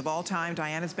fashion brands of all time.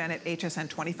 Diana's been at HSN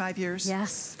 25 years.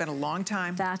 Yes. It's been a long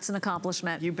time. That's an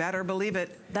accomplishment. You better believe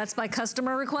it. That's by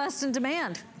customer request and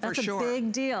demand. That's For sure. a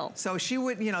big deal. So she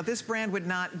would, you know, this brand would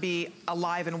not be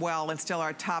alive and well and still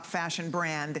our top fashion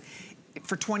brand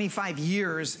for 25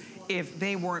 years if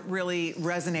they weren't really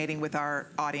resonating with our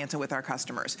audience and with our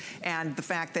customers. And the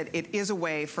fact that it is a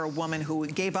way for a woman who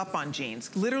gave up on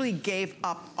jeans, literally gave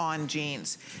up on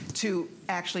jeans, to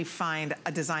actually find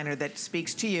a designer that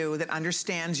speaks to you, that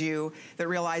understands you, that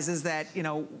realizes that, you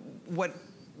know, what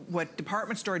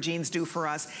department store jeans do for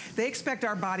us, they expect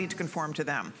our body to conform to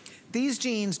them. These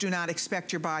jeans do not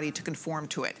expect your body to conform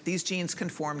to it. These jeans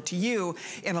conform to you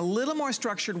in a little more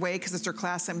structured way because it's their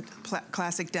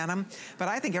classic denim. But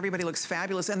I think everybody looks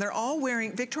fabulous. And they're all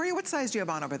wearing, Victoria, what size do you have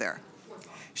on over there?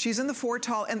 She's in the 4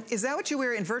 tall. And is that what you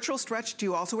wear in virtual stretch? Do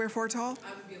you also wear 4 tall?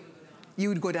 I would be able to go down. You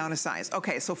would go down a size.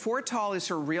 Okay, so 4 tall is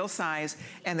her real size,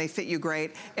 and they fit you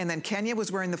great. And then Kenya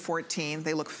was wearing the 14.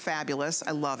 They look fabulous.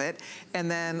 I love it. And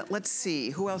then let's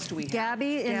see, who else do we have?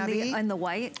 Gabby in the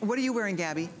white. What are you wearing,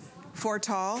 Gabby? 4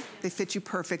 tall. They fit you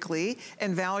perfectly.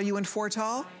 And Val, are you in 4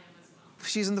 tall?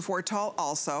 She's in the 4 tall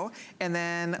also. And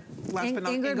then last but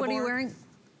not Ingrid, what are you wearing?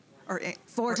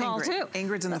 4 tall Ingrid. too.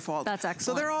 Ingrid's in the fall. That's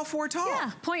excellent. So they're all 4 tall.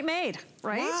 Yeah, point made,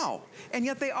 right? Wow. And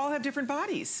yet they all have different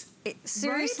bodies.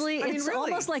 Seriously, right? it's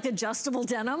almost like adjustable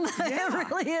denim. Yeah. It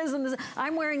really is. And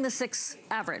I'm wearing the 6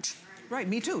 average. Right,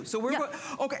 me too. So we're,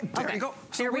 okay, there you go.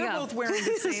 So we're both wearing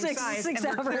the same size, and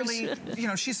we're clearly, you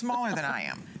know, she's smaller than I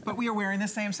am, but we are wearing the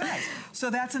same size. So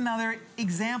that's another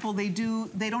example. They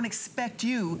don't expect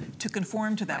you to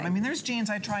conform to them. Right. I mean, there's jeans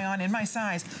I try on in my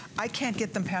size. I can't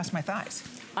get them past my thighs.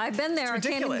 I've been there. I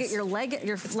can't even get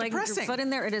your foot in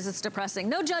there. It's depressing.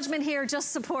 No judgment here,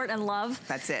 just support and love.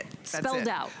 That's it. That's spelled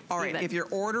out. All right, if you're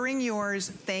ordering yours,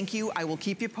 thank you. I will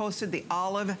keep you posted. The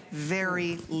olive,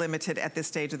 very limited at this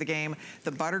stage of the game.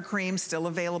 The buttercream, still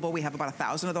available. We have about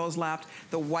 1,000 of those left.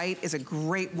 The white is a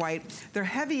great white. They're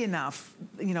heavy enough,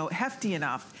 you know, hefty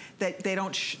enough that they're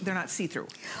not see-through.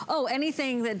 Oh,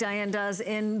 anything that Diane does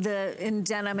in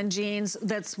denim and jeans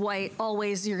that's white,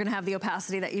 always you're gonna have the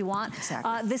opacity that you want.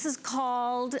 Exactly. This is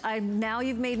called, now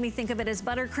you've made me think of it as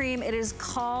buttercream. It is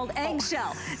called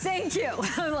eggshell. Thank you.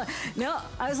 No,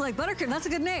 I was like, buttercream, that's a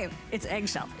good name. It's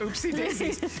eggshell. Oopsie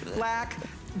daisies. Black.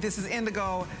 This is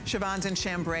indigo. Siobhan's in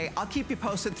chambray. I'll keep you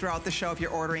posted throughout the show if you're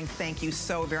ordering. Thank you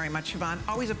so very much, Siobhan.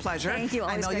 Always a pleasure. Thank you.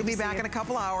 I know you'll be back in a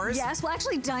couple hours. Yes, well,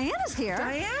 actually, Diana's here.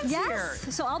 Diane's here.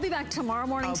 So I'll be back tomorrow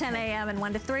morning, 10 a.m. and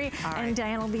 1 to 3. And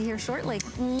Diane will be here shortly.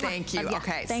 Thank you.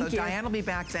 Okay, so Diane will be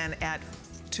back then at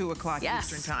 2 o'clock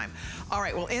Eastern time. All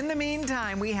right, well, in the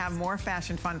meantime, we have more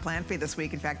fashion fun planned for you this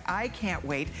week. In fact, I can't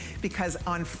wait because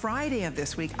on Friday of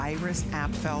this week, Iris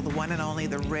Apfel, the one and only,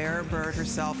 the rare bird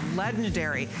herself,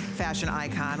 legendary fashion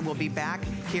icon, will be back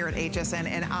here at HSN,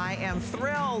 and I am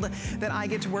thrilled that I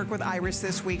get to work with Iris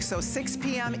this week. So 6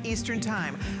 p.m. Eastern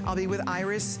time, I'll be with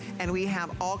Iris, and we have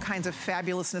all kinds of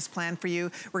fabulousness planned for you.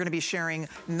 We're gonna be sharing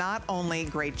not only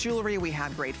great jewelry, we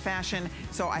have great fashion,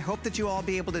 so I hope that you all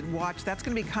be able to watch. That's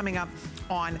gonna be coming up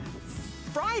on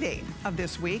Friday of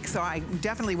this week, so I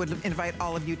definitely would invite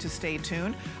all of you to stay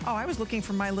tuned. Oh, I was looking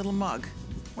for my little mug.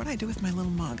 What did I do with my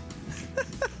little mug?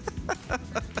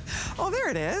 Oh, there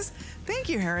it is. Thank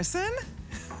you, Harrison.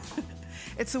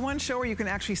 It's the one show where you can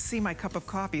actually see my cup of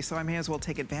coffee, so I may as well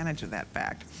take advantage of that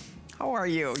fact. How are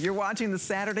you? You're watching the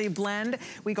Saturday Blend.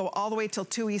 We go all the way till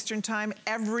 2 Eastern time.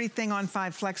 Everything on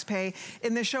 5 FlexPay.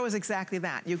 And this show is exactly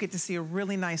that. You get to see a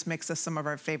really nice mix of some of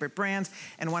our favorite brands.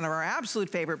 And one of our absolute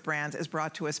favorite brands is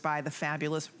brought to us by the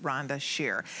fabulous Rhonda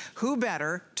Shear. Who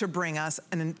better to bring us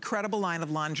an incredible line of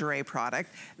lingerie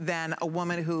product than a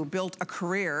woman who built a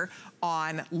career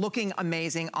on looking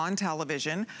amazing on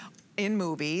television, in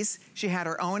movies. She had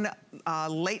her own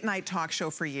late night talk show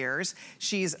for years.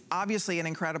 She's obviously an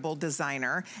incredible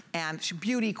designer and she's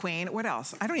beauty queen. What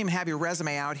else? I don't even have your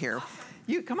resume out here.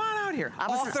 You come on out here. I'm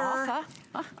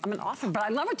an author, but I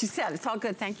love what you said. It's all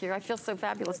good, thank you. I feel so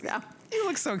fabulous now. You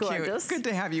look so cute. Good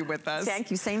to have you with us.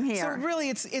 Thank you, same here. So really,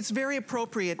 it's very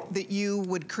appropriate that you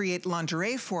would create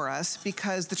lingerie for us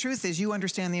because the truth is you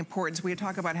understand the importance. We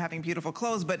talk about having beautiful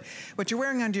clothes, but what you're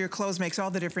wearing under your clothes makes all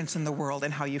the difference in the world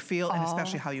and how you feel and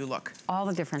especially how you look. All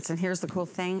the difference, and here's the cool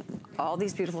thing. All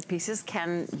these beautiful pieces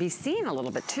can be seen a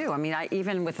little bit too. I mean,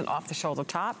 even with an off-the-shoulder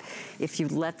top, if you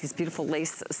let these beautiful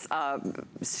lace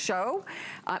show,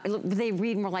 they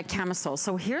read more like camisole.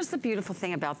 So here's the beautiful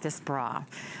thing about this bra.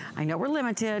 I know we're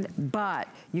limited, but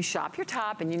you shop your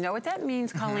top, and you know what that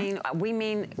means, Colleen. We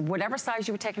mean whatever size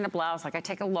you would take in a blouse. Like I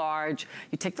take a large,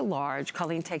 you take the large,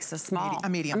 Colleen takes a small. A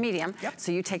medium. A medium, yep.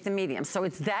 So you take the medium. So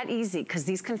it's that easy, because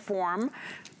these conform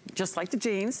just like the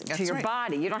jeans, to your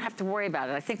body. You don't have to worry about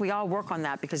it. I think we all work on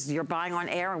that because you're buying on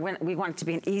air and we want it to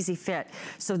be an easy fit.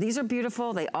 So these are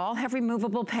beautiful. They all have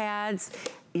removable pads.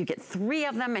 You get 3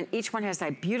 of them, and each one has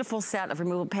that beautiful set of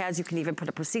removable pads. You can even put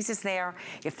a prosthesis there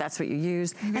if that's what you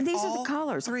use. And these are the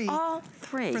colors. All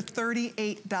 3. For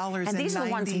 $38.99. And these are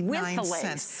the ones with the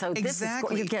lace. So this is,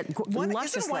 you get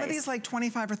luscious Isn't one lace. of these like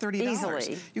 $25 or $30?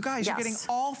 Easily. You guys, you're getting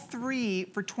all 3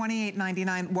 for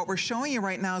 $28.99. What we're showing you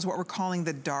right now is what we're calling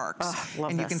the darks.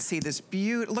 Love and this. You can see this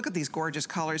beautiful, look at these gorgeous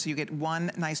colors. You get one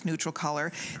nice neutral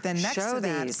color. Then next to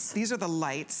that, these are the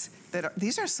lights.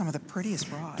 these are some of the prettiest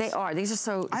bras. They are. These are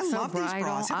so I love bridal. These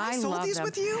bras. Have I sold these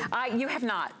with you? You have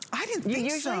not. I didn't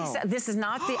think so. This is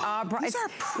not the bra. These are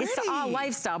pretty. It's the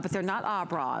lifestyle, but they're not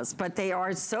bras. But they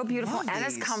are so beautiful and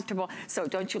as comfortable. So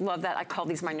don't you love that? I call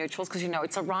these my neutrals because you know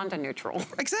it's a Rhonda neutral.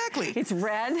 Exactly. It's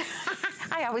red.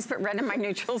 I always put red in my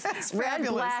neutrals. That's red,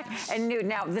 fabulous. black, and nude.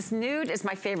 Now this nude is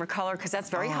my favorite color because that's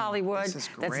very Hollywood. This is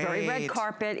great. That's very red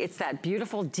carpet. It's that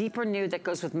beautiful deeper nude that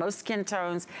goes with most skin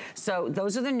tones. So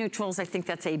those are the neutrals. I think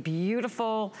that's a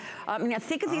beautiful. Now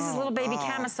think of these as little baby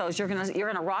camisoles. You're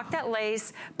gonna rock that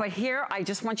lace. But here, I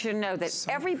just want you to know that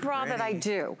every bra that I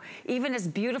do, even as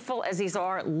beautiful as these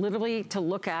are, literally to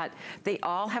look at, they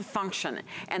all have function.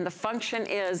 And the function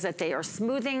is that they are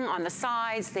smoothing on the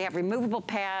sides. They have removable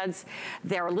pads.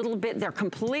 They're they're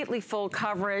completely full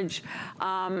coverage.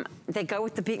 They go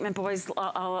with the Beekman Boys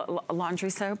laundry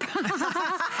soap.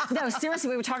 No, seriously,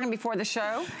 we were talking before the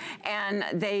show, and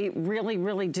they really,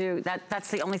 really do. That's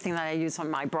the only thing that I use on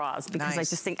my bras because I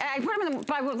just think, I put them in the,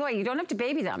 by the way, you don't have to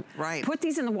baby them. Right. Put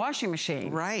these in the washing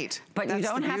machine. Right. But you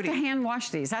don't have to hand wash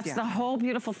these. That's the whole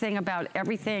beautiful thing about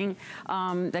everything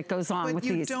that goes on with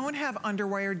these. But you don't have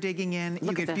underwire digging in.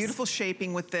 You get beautiful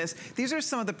shaping with this. These are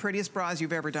some of the prettiest bras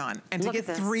you've ever done. And to get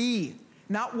 3,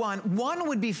 not one. One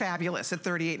would be fabulous at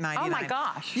 $38.99. Oh my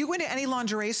gosh. You go into any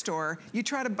lingerie store, you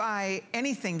try to buy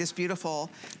anything this beautiful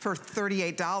for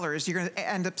 $38, you're gonna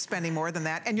end up spending more than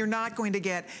that, and you're not going to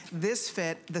get this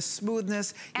fit, the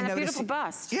smoothness. And a beautiful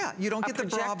bust. Yeah, you don't get the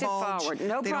bra bulge. Forward.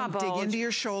 No bra bulge. They don't dig into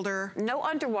your shoulder. No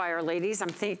underwire, ladies. I'm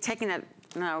taking that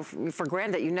now for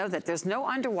granted. You know that there's no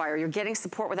underwire. You're getting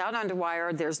support without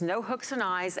underwire. There's no hooks and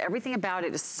eyes. Everything about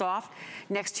it is soft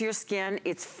next to your skin.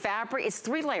 It's fabric. It's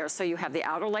 3 layers. So you have the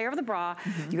outer layer of the bra,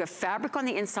 you have fabric on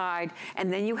the inside,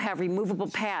 and then you have removable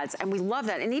pads. And we love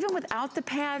that. And even without the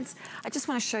pads, I just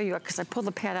want to show you, because I pulled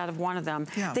the pad out of one of them,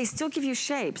 they still give you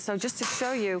shape. So just to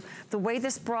show you the way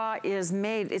this bra is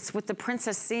made, it's with the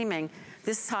princess seaming.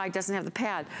 This side doesn't have the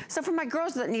pad. So for my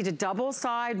girls that need a double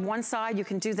side, one side, you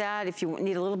can do that. If you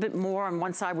need a little bit more on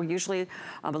one side, we're usually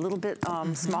a little bit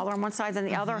smaller on one side than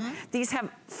the other. These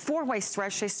have 4-way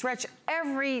stretch. They stretch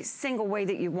every single way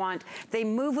that you want. They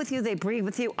move with you, they breathe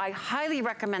with you. I highly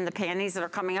recommend the panties that are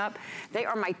coming up. They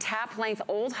are my tap length,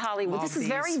 old Hollywood. This is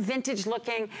very vintage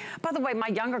looking. By the way, my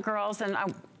younger girls, and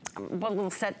what little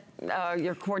set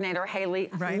your coordinator,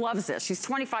 Haley, loves this. She's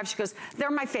 25. She goes,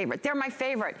 they're my favorite. They're my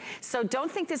favorite. So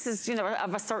don't think this is, you know,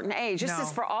 of a certain age. This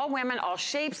is for all women, all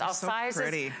shapes, all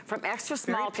sizes, from extra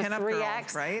small to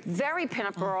 3X. Right? Very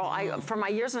pinup girl. For my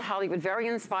years in Hollywood, very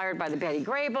inspired by the Betty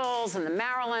Grables and the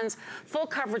Marilyns. Full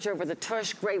coverage over the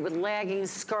tush, great with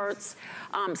leggings, skirts,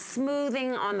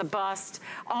 smoothing on the bust.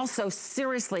 Also,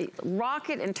 seriously, rock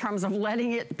it in terms of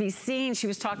letting it be seen. She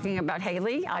was talking about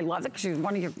Haley. I love it because she's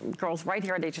one of your girls right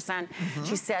here at HSN.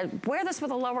 She said, wear this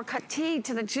with a lower cut tee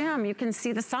to the gym. You can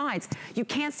see the sides. You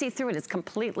can't see through it. It's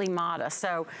completely modest.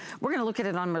 So we're gonna look at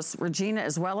it on Miss Regina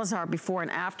as well as our before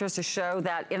and afters to show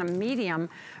that in a medium,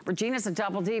 Regina's a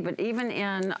double D, but even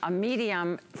in a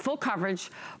medium, full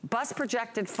coverage, bust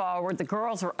projected forward, the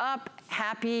girls are up,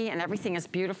 happy, and everything is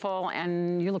beautiful,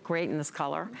 and you look great in this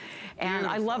color. And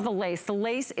I love the lace. The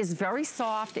lace is very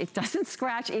soft. It doesn't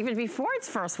scratch even before its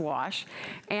first wash.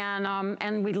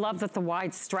 And we love that the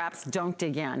wide straps don't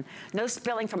dig in. No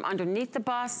spilling from underneath the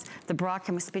bust. The bra,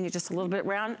 can we spin you just a little bit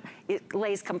around? It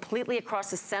lays completely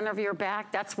across the center of your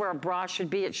back. That's where a bra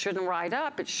should be. It shouldn't ride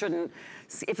up. It shouldn't,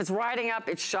 if it's riding up,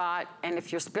 it's shot. And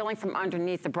if you're spilling from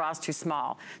underneath, the bra's too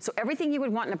small. So everything you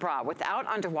would want in a bra, without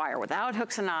underwire, without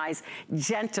hooks and eyes,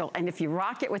 gentle. And if you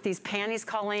rock it with these panties,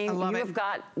 Colleen, you have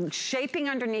got shaping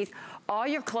underneath all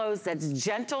your clothes that's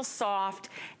gentle, soft,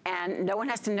 and no one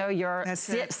has to know your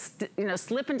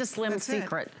slip into slim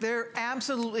secret. They're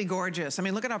absolutely gorgeous. I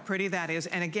mean, look at how pretty that is.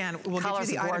 And again, we'll get you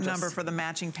the item number for the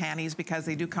matching panties because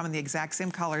they do come in the exact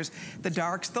same colors. The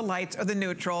darks, the lights, or the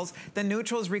neutrals. The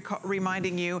neutrals,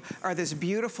 reminding you, are this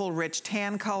beautiful, rich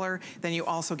tan color. Then you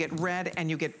also get red and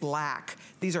you get black.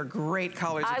 These are great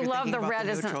colors. I love the red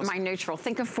isn't my neutral.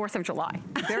 Think of 4th of July.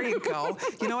 There you go.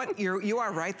 You know what? You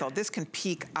are right, though. This can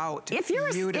peek out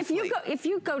beautifully. If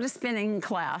you go to spinning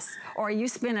class or you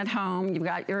spin at home, you've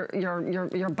got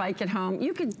your bike at home,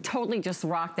 you could totally just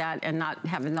rock that and not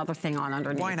have another thing on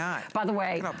underneath. Why not? By the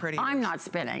way, I'm not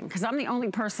spinning because I'm the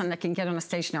only person that can get on a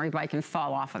stationary bike and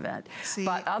fall off of it. See,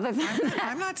 but other than that,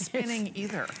 I'm not spinning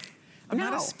either. I'm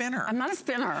not a spinner. I'm not a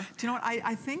spinner. Do you know what?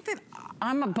 I think that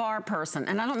I'm a bar person,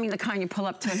 and I don't mean the kind you pull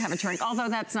up to and have a drink, although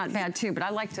that's not bad too, but I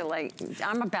like to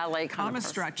I'm a ballet kind of person. I'm a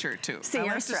stretcher too. See, I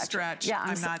you're like to stretch.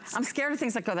 Yeah, I'm scared of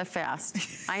things that go that fast.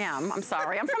 I am, I'm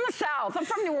sorry. I'm from the South, I'm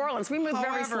from New Orleans. We move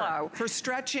very slow. For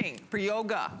stretching, for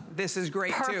yoga, this is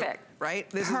great too. Perfect. Right?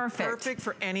 This is perfect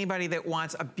for anybody that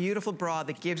wants a beautiful bra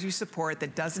that gives you support,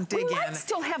 that doesn't dig in. We might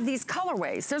still have these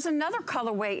colorways. There's another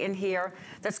colorway in here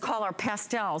that's called our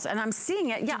pastels, and I'm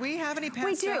seeing it. Yeah. Do we have any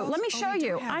pastels? We do. Let me show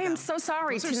you. I am so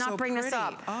sorry to not bring this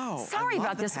up. Oh, sorry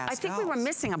about this. Pastels. I think we were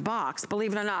missing a box,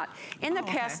 believe it or not. In the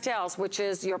pastels, which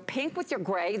is your pink with your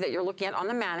gray that you're looking at on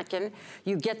the mannequin,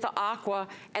 you get the aqua,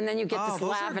 and then you get this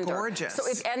lavender. Those are gorgeous. So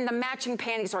and the matching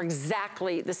panties are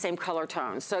exactly the same color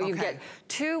tone. So you get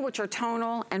two which are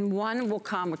tonal, and one will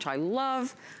come, which I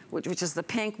love, which is the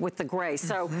pink with the gray.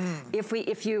 So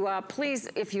if you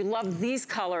love these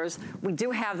colors, we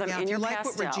do have them in your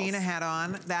pastels. If you like what Regina had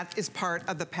on, that is part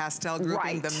of the pastel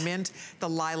grouping, the mint, the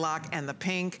lilac, and the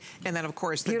pink. And then of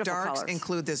course the darks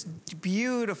include this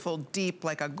beautiful, deep,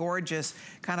 like a gorgeous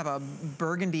kind of a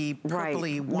burgundy,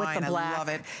 purpley wine. With the black. I love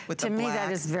it. With the black. To me,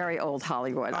 that is very old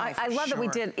Hollywood. I love that we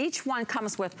did, each one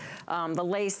comes with the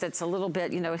lace that's a little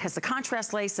bit, it has the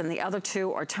contrast lace, and the other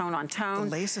two are tone on tone.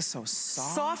 The lace is so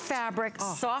soft. Soft fabric,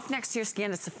 soft next to your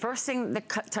skin. It's the first thing that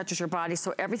touches your body,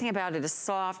 so everything about it is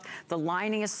soft. The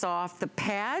lining is soft. The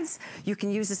pads, you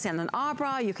can use this in an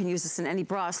bra, you can use this in any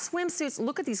bra. Swimsuits,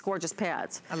 look at these gorgeous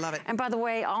pads. I love it. And by the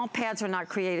way, all pads are not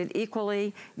created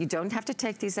equally. You don't have to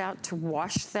take these out to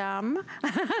wash them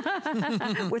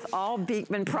with all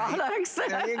Beekman products.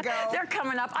 There you go. They're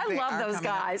coming up. I love those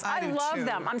guys. I love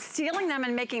them. I'm stealing them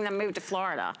and making them move to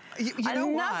Florida. You know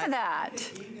what? Enough of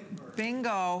that.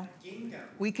 Bingo.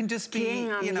 We can just be,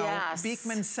 Gingham,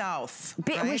 Beekman South.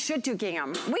 We should do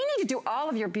gingham. We need to do all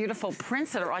of your beautiful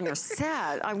prints that are on your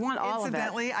set. I want all of it.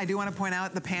 Incidentally, I do want to point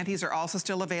out the panties are also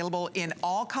still available in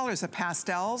all colors, the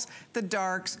pastels, the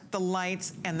darks, the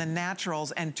lights, and the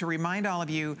naturals. And to remind all of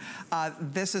you,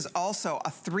 this is also a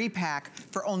 3-pack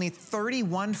for only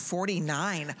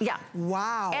 $31.49. Yeah.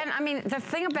 Wow. And I mean, the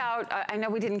thing about, I know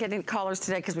we didn't get any colors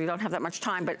today because we don't have that much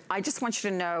time, but I just want you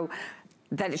to know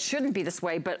that it shouldn't be this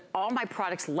way, but all my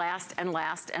products last and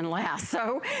last and last.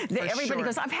 So everybody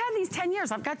goes, I've had these 10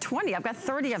 years, I've got 20, I've got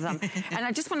 30 of them. And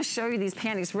I just want to show you these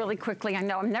panties really quickly. I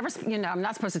know I'm never, I'm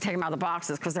not supposed to take them out of the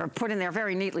boxes because they're put in there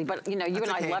very neatly, but you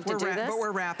and I love to do this. But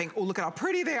we're wrapping. Oh, look at how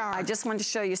pretty they are. I just wanted to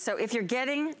show you. So if you're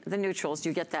getting the neutrals,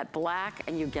 you get that black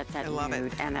and you get that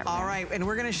nude and that red. All right, and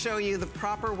we're going to show you the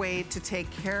proper way to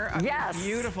take care of your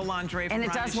beautiful lingerie from And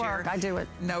it does work, I do it.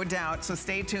 No doubt. So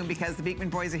stay tuned because the Beekman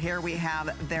boys are here. We have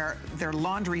their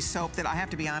laundry soap that I have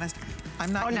to be honest,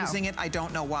 I'm not using it. I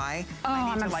don't know why.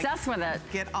 I'm obsessed with it.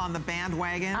 Get on the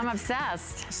bandwagon. I'm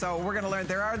obsessed. So we're going to learn.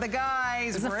 There are the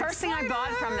guys. It's the first thing I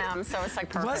bought from them, so it's like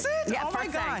perfect. Was it? Yeah, oh my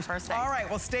gosh. First thing. All right,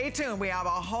 well, stay tuned. We have a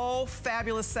whole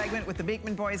fabulous segment with the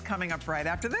Beekman boys coming up right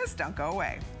after this. Don't go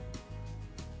away.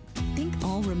 Think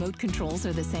all remote controls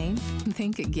are the same?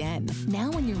 Think again. Now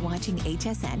when you're watching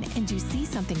HSN and you see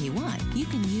something you want, you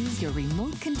can use your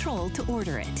remote control to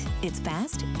order it. It's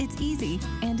fast, it's easy,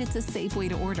 and it's a safe way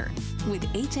to order. With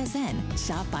HSN,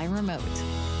 shop by remote.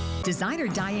 Designer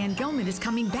Diane Gilman is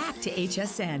coming back to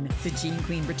HSN. The Jean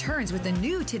Queen returns with a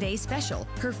new Today special,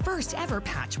 her first ever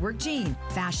patchwork jean.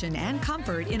 Fashion and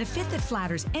comfort in a fit that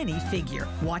flatters any figure.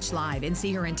 Watch live and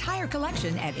see her entire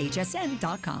collection at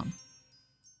hsn.com.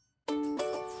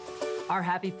 Our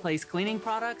Happy Place cleaning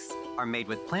products are made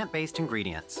with plant-based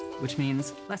ingredients, which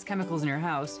means less chemicals in your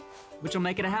house, which will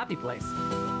make it a happy place.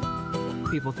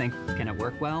 People think, can it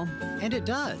work well? And it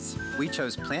does. We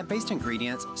chose plant-based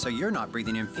ingredients so you're not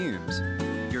breathing in fumes.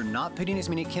 You're not putting as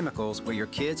many chemicals where your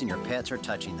kids and your pets are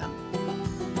touching them.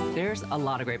 There's a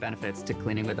lot of great benefits to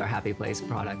cleaning with our Happy Place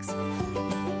products.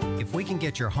 If we can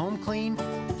get your home clean,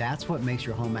 that's what makes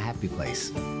your home a happy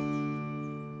place.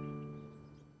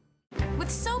 With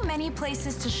so many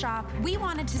places to shop, we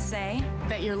wanted to say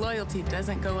that your loyalty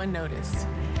doesn't go unnoticed.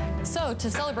 So, to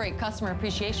celebrate Customer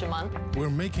Appreciation Month, we're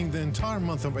making the entire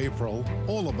month of April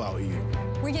all about you.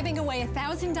 We're giving away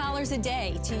 $1,000 a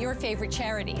day to your favorite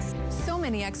charities. So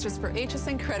many extras for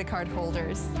HSN credit card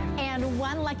holders. And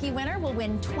one lucky winner will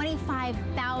win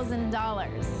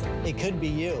 $25,000. It could be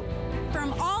you.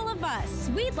 From all of us,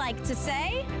 we'd like to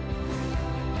say...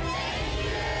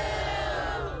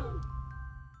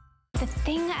 The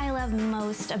thing I love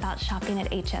most about shopping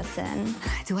at HSN.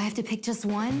 Do I have to pick just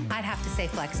one? I'd have to say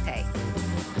FlexPay.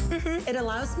 It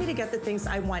allows me to get the things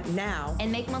I want now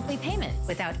and make monthly payments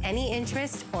without any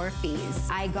interest or fees.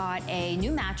 I got a new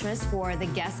mattress for the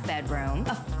guest bedroom,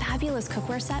 a fabulous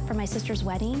cookware set for my sister's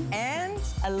wedding, and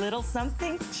A little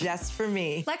something just for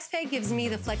me. FlexPay gives me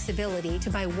the flexibility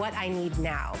to buy what I need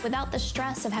now. Without the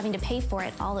stress of having to pay for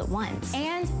it all at once.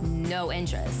 And no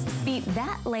interest. Beat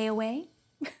that layaway.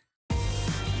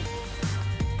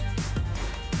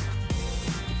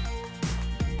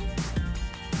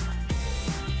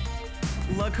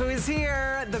 Look who's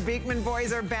here. The Beekman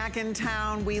boys are back in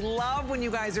town. We love when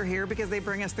you guys are here because they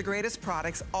bring us the greatest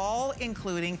products, all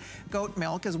including goat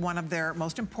milk as one of their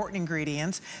most important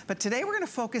ingredients. But today we're going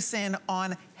to focus in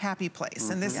on Happy Place.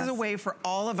 And this is a way for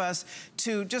all of us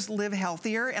to just live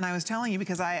healthier. And I was telling you,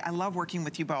 because I love working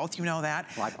with you both, you know that.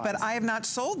 Likewise. But I have not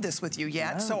sold this with you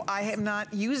yet. No. So I am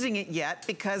not using it yet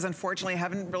because unfortunately I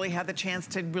haven't really had the chance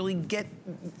to really get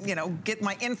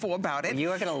my info about it.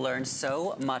 You are going to learn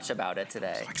so much about it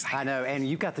today. I know, and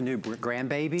you've got the new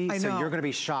grandbaby, so you're going to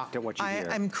be shocked at what you hear.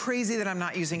 I'm crazy that I'm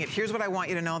not using it. Here's what I want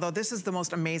you to know, though. This is the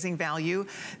most amazing value.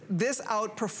 This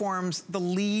outperforms the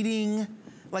leading,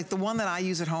 like the one that I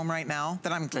use at home right now,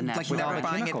 that I'm like never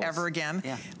buying it ever again.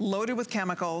 Yeah. Loaded with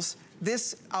chemicals.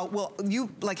 This you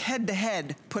like head to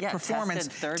head put performance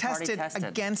tested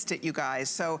against it, you guys.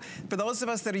 So for those of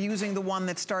us that are using the one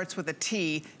that starts with a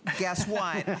T, guess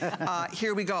what?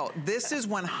 Here we go. This is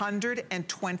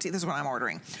 120. This is what I'm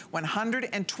ordering.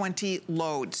 120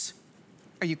 loads.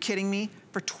 Are you kidding me?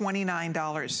 For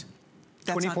 $29.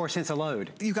 24 cents a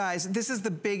load. You guys, this is the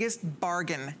biggest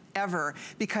bargain ever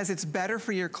because it's better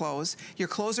for your clothes. Your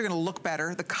clothes are gonna look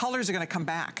better. The colors are gonna come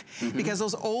back. Because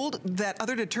that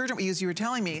other detergent we use, you were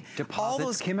telling me, all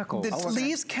those chemicals. It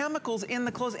leaves chemicals in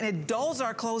the clothes and it dulls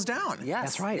our clothes down. Yes.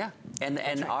 That's right. Yeah.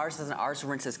 And ours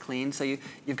rinses clean. So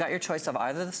you've got your choice of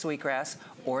either the sweetgrass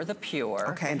or the pure.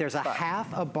 Okay. And there's a half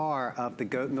a bar of the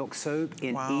goat milk soap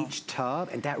in each tub,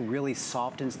 and that really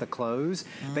softens the clothes.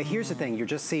 But here's the thing, you're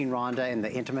just seeing Rhonda and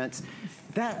the intimates.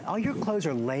 All your clothes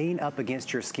are laying up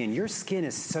against your skin. Your skin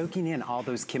is soaking in all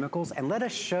those chemicals, and let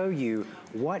us show you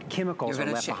what chemicals are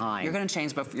left behind. You're going to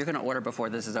change, you're going to order before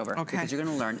this is over. Okay. Because you're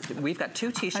going to learn. We've got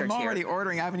two t-shirts here. I'm already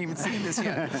ordering. I haven't even seen this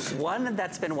yet. One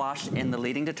that's been washed in the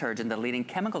leading detergent, the leading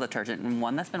chemical detergent, and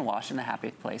one that's been washed in the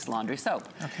Happy Place laundry soap.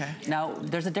 Okay. Now,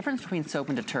 there's a difference between soap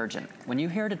and detergent. When you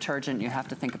hear detergent, you have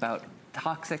to think about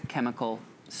toxic chemical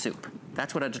soup.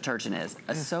 That's what a detergent is.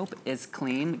 A soap is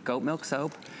clean, goat milk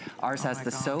soap. Ours has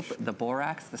the soap, the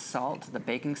borax, the salt, the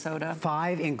baking soda.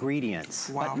 5 ingredients.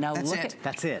 Wow. But now That's look it.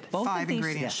 That's it. Both of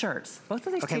these shirts, both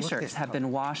of these t-shirts have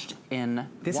been washed in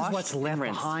This is what's left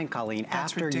behind, Colleen,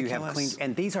 after you have cleaned.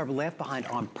 And these are left behind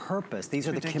on purpose. These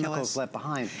are the chemicals left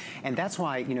behind. And that's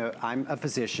why, you know, I'm a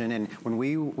physician, and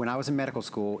when I was in medical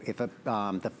school, if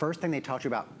the first thing they taught you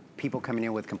about people coming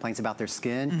in with complaints about their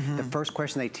skin, the first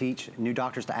question they teach new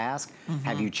doctors to ask,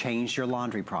 have you changed your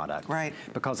laundry product? Right.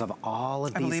 Because of all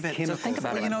of these chemicals. So think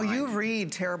about it. You know, you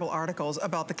read terrible articles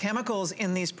about the chemicals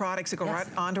in these products that go right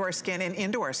onto our skin and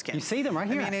into our skin. You see them right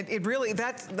here. I mean, it really,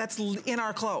 that's in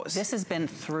our clothes. This has been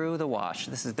through the wash.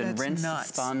 This has been rinsed,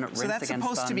 spun, rinsed again, spun. So that's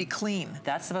supposed to be clean.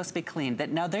 That's supposed to be clean.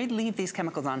 Now, they leave these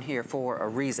chemicals on here for a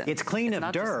reason. It's clean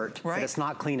of dirt, but it's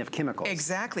not clean of chemicals.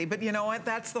 Exactly. But you know what?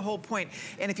 That's the whole point.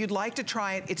 And if you'd like to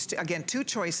try it, it's, again, 2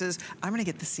 choices. I'm gonna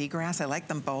get the seagrass. I like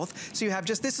them both. So you have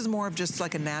this is more of just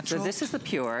like a natural. So this is the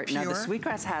pure. Now the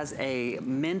sweetgrass has a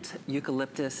mint,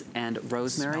 eucalyptus, and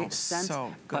rosemary scent.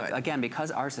 So good. But again,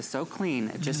 because ours is so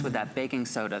clean, just with that baking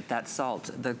soda, that salt,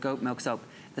 the goat milk soap,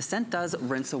 the scent does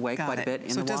rinse away quite a bit in the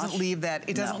wash. So it doesn't leave that,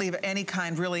 it doesn't leave any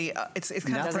kind really, it's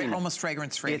kind of almost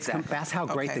fragrance free. That's how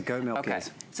great the goat milk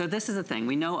is. So this is the thing.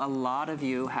 We know a lot of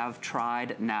you have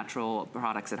tried natural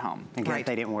products at home. And they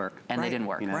didn't work. And they didn't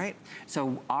work. You know? Right.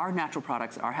 So our natural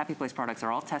products, our Happy Place products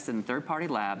are all tested in third-party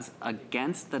labs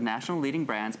against the national leading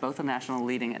brands, both the national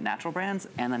leading natural brands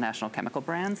and the national chemical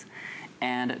brands.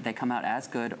 And they come out as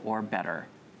good or better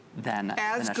than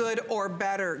as good or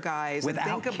better, guys. And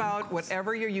think about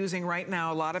whatever you're using right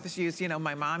now. A lot of us use, you know,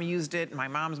 my mom used it, my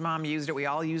mom's mom used it. We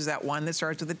all use that one that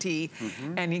starts with a T.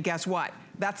 And guess what?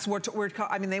 That's what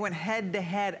I mean, they went head to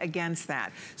head against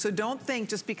that. So don't think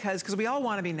just because we all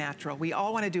want to be natural. We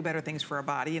all want to do better things for our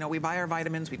body. You know, we buy our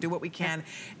vitamins, we do what we can,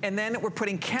 and then we're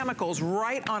putting chemicals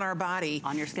right on our body.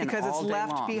 On your skin because all it's day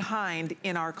left long. behind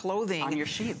in our clothing. On your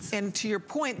sheets. And to your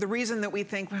point, the reason that we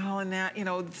think, well, and that, you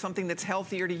know, something that's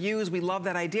healthier to use, we love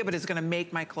that idea, but it's going to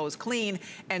make my clothes clean.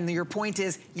 And your point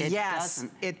is, yes,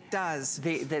 it does.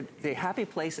 The Happy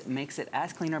Place makes it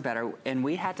as clean or better, and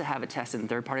we had to have it tested in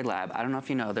third-party lab. I don't know if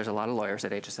you know, there's a lot of lawyers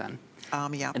at HSN.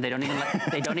 Yeah. And they don't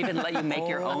even let you make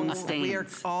your own stains. We are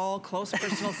all close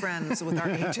personal friends with our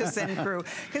HSN crew.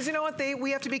 Because you know what,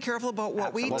 we have to be careful about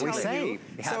what we tell you.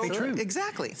 It has to be true.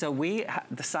 Exactly. So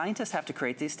the scientists have to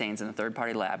create these stains in a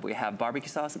third-party lab. We have barbecue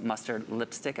sauce, mustard,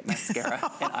 lipstick, mascara,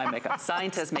 and eye makeup.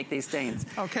 Scientists make these stains.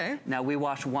 Okay. Now we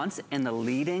wash once in the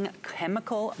leading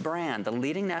chemical brand, the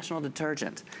leading national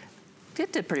detergent.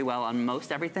 It did pretty well on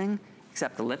most everything.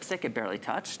 Except the lipstick, it barely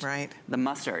touched. Right. The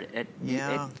mustard,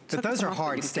 but those are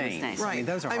hard stains. Right. I mean,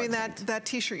 those are hard stains. that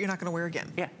T-shirt you're not going to wear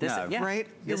again. Yeah. Right?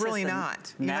 You're really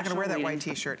not. You're not going to wear that white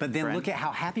T-shirt. But then look at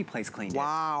how Happy Place cleaned it.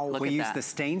 Wow. We used the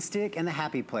stain stick and the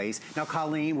Happy Place. Now,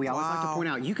 Colleen, we always like to point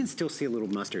out, you can still see a little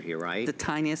mustard here, right? The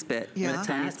tiniest bit. Yeah. The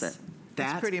tiniest bit.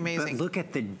 That's pretty amazing. But look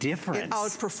at the difference. It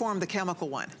outperformed the chemical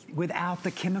one. Without the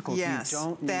chemicals. Yes, you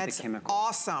don't need that's the chemicals.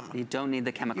 Awesome. You don't need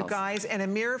the chemicals. You guys, and a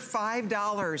mere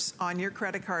 $5 on your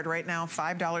credit card right now,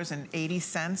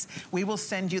 $5.80. We will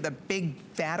send you the big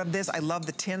vat of this. I love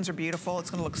the tins are beautiful. It's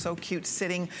gonna look so cute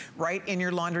sitting right in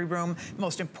your laundry room.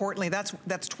 Most importantly, that's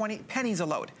 20 pennies a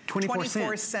load.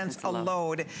 24 cents a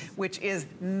load, which is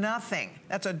nothing.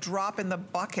 That's a drop in the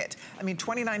bucket. I mean,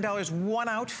 $29 one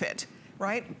outfit.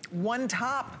 Right? One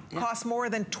top costs more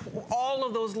than all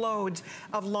of those loads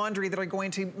of laundry that are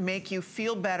going to make you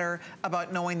feel better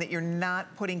about knowing that you're not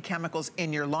putting chemicals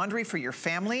in your laundry for your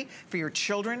family, for your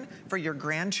children, for your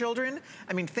grandchildren.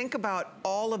 I mean, think about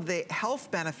all of the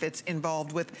health benefits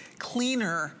involved with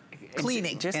cleaning.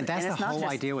 And that's the whole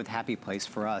idea with Happy Place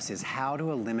for us, is how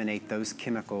to eliminate those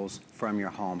chemicals from your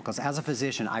home. Because as a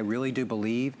physician, I really do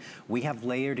believe we have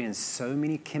layered in so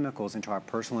many chemicals into our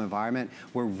personal environment,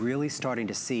 we're really starting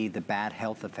to see the bad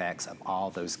health effects of all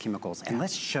those chemicals. And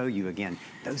let's show you again,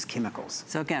 those chemicals.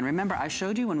 So again, remember, I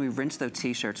showed you when we rinsed those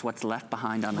t-shirts, what's left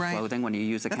behind on the clothing when you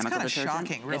use a chemical detergent. That's kind of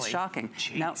shocking, really. It's shocking.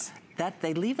 Jeez. Now,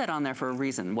 they leave that on there for a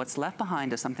reason. What's left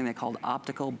behind is something they call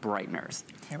optical brighteners.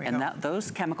 And those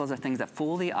chemicals are things that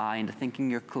fool the eye into thinking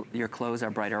your clothes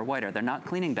are brighter or whiter. They're not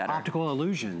cleaning better. Optical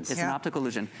illusions. It's an optical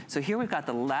illusion. So here we've got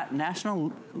the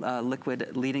national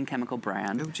liquid leading chemical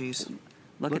brand. Oh, geez.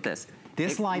 Look at this.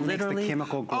 This light makes the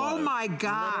chemical glow. Oh my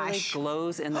gosh. Literally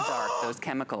glows in the dark, those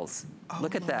chemicals.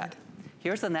 Look at that.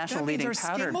 Here's the national leading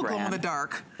powder brand. Glow in the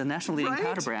dark. The national leading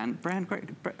powder brand,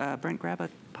 Brent, grab a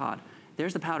pod.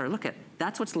 There's the powder. Look at,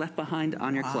 that's what's left behind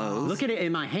on your clothes. Look at it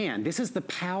in my hand. This is the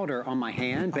powder on my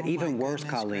hand, but even worse,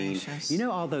 Colleen, you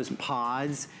know all those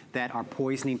pods that are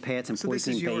poisoning pets and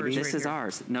poisoning babies? This is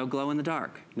ours. No glow in the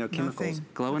dark. No chemicals.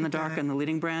 Glow in the dark on the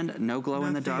leading brand, no glow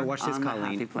in the dark. But watch this, on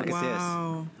Colleen. Look at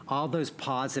this. All those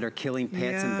pods that are killing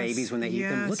pets and babies when they eat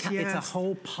them. Look how it's a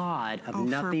whole pod of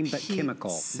nothing but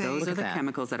chemical. Those are the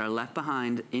chemicals that are left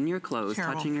behind in your clothes,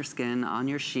 touching your skin, on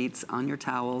your sheets, on your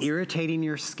towels. Irritating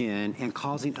your skin and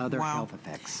causing other health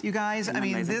effects. You guys, I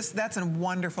mean, that's a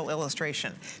wonderful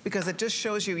illustration because it just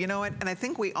shows you, you know what, and I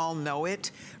think we all know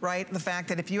it, right? The fact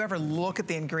that if you ever look at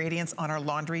the ingredients on our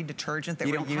laundry detergent that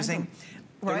we're using,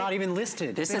 they're not even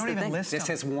listed. This is the thing. This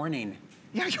says warning.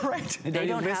 Yeah, you're right. They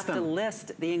don't have to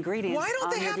list the ingredients. Why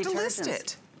don't they have to list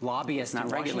it? Lobbyists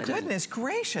not regulated. Goodness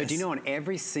gracious. But do you know on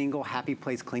every single Happy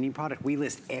Place cleaning product, we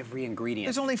list every ingredient.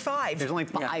 There's only 5. There's only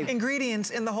 5 ingredients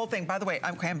in the whole thing. By the way,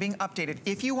 I'm being updated.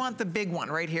 If you want the big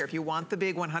one right here, if you want the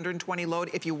big 120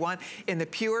 load, if you want in the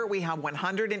pure, we have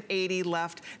 180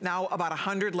 left. Now about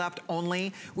 100 left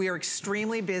only. We are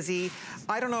extremely busy.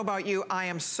 I don't know about you. I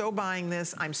am so buying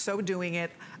this. I'm so doing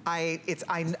it.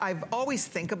 I've always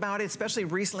think about it, especially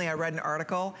recently I read an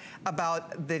article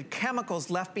about the chemicals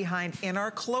left behind in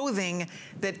our clothing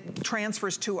that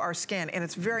transfers to our skin, and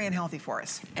it's very unhealthy for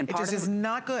us. And it just is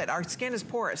not good. Our skin is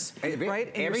porous,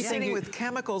 right? And you're sitting with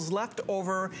chemicals left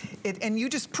over it, and you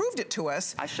just proved it to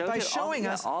us by showing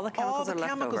us all the chemicals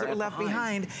that were left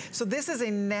behind. So this is a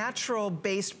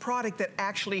natural-based product that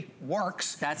actually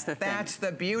works. That's the thing. That's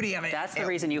the beauty of it. That's the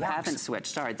reason you haven't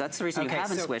switched. Sorry, that's the reason you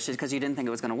haven't switched is because you didn't think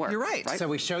it was going to work. You're right. So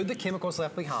we showed the chemicals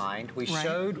left behind. We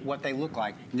showed what they look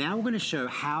like. Now we're going to show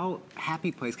how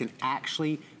Happy Place can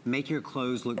actually make your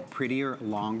clothes look prettier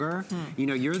longer. You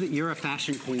know, you're a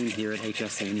fashion queen here at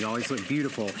HSN. You always look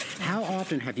beautiful. How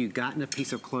often have you gotten a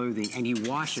piece of clothing and you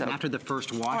wash it, and after the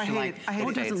first wash, you're like, oh,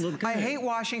 it doesn't look good. I hate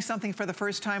washing something for the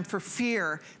first time for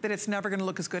fear that it's never going to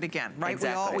look as good again, right?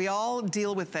 Exactly. We all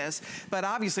deal with this, but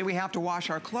obviously we have to wash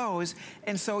our clothes.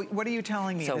 And so what are you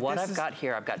telling me? So what I've got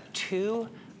here, I've got 2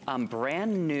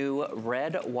 brand new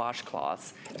red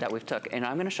washcloths that we've took, and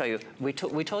I'm going to show you. We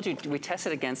told you we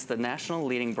tested against the national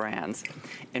leading brands,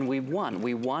 and we won.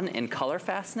 We won in color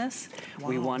fastness.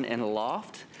 We won in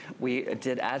loft. We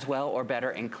did as well or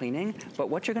better in cleaning. But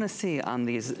what you're going to see on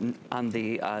these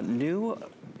new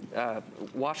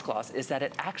washcloths is that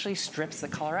it actually strips the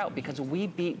color out because we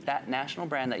beat that national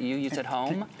brand that you use at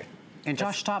home. And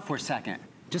Josh, stop for a second.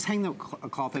 Just hang the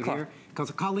cloth over here. Because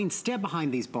Colleen, step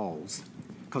behind these bowls.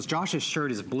 Because Josh's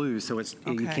shirt is blue, so it's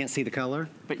you can't see the color.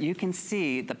 But you can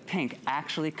see the pink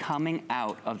actually coming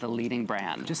out of the leading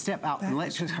brand. Just step out and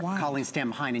let Colleen stand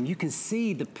behind, and you can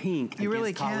see the pink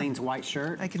against Colleen's white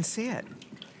shirt. I can see it.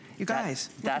 You guys,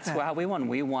 that's how we won.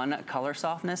 We won color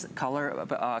softness,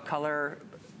 color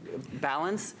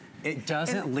balance. It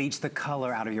doesn't leach the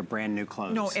color out of your brand new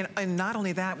clothes. No, and not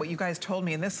only that, what you guys told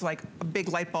me, and this is like a big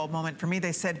light bulb moment for me,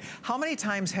 they said, how many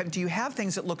times do you have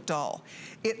things that look dull?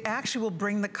 It actually will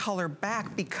bring the color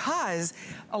back because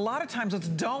a lot of times what's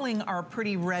dulling our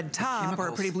pretty red top or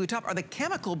a pretty blue top are the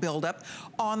chemical buildup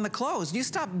on the clothes. You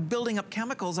stop building up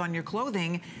chemicals on your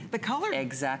clothing, the color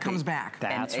comes back.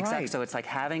 That's right. So it's like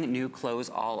having new clothes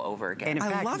all over again. And in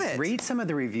fact, I love it. Read some of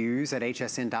the reviews at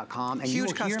hsn.com and you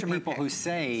will hear people who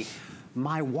say,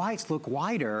 my whites look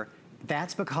whiter.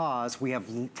 That's because we have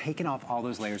taken off all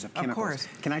those layers of chemicals. Of course.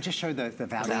 Can I just show the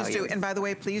value? Please do. And by the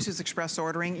way, please use express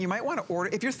ordering. You might want to order.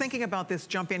 If you're thinking about this,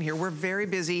 jump in here. We're very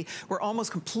busy. We're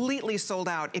almost completely sold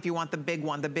out if you want the big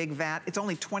one, the big vat. It's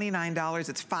only $29.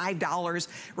 It's $5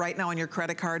 right now on your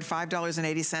credit card,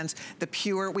 $5.80. The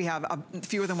pure, we have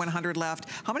fewer than 100 left.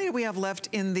 How many do we have left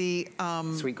in the...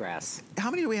 Sweetgrass. How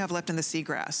many do we have left in the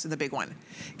seagrass, the big one?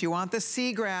 If you want the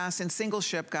seagrass in single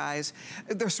ship, guys,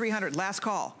 there's 300. Last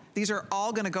call. These are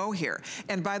all gonna go here.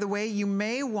 And by the way, you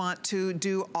may want to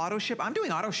do auto ship. I'm doing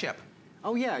auto ship.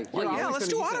 Oh yeah, yeah, let's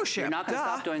do auto ship. You're not gonna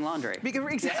stop doing laundry.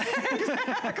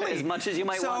 Exactly. As much as you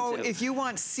might want to. So if you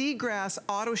want seagrass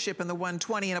auto ship in the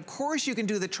 120, and of course you can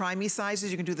do the try me sizes,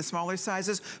 you can do the smaller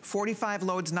sizes, 45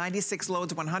 loads, 96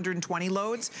 loads, 120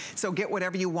 loads. So get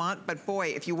whatever you want, but boy,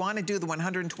 if you wanna do the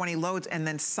 120 loads and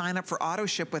then sign up for auto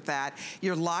ship with that,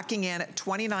 you're locking in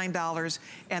 $29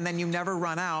 and then you never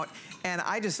run out. And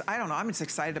I don't know, I'm just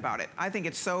excited about it. I think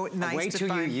it's so nice Wait to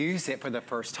till you use it for the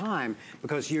first time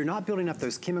because you're not building up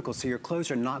those chemicals, so your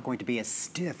clothes are not going to be as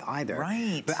stiff either.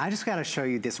 Right. But I just got to show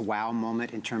you this wow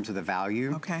moment in terms of the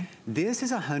value. Okay. This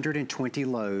is 120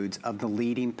 loads of the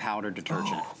leading powder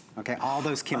detergent. Okay, all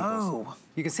those chemicals.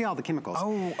 You can see all the chemicals.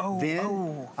 Then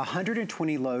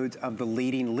 120 loads of the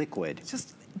leading liquid. It's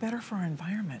just better for our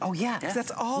environment. Oh yeah.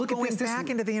 That's all going back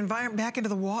into the environment, back into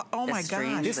the water. Oh my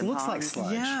God. This looks like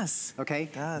sludge. Yes. Okay.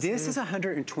 This is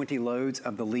 120 loads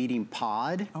of the leading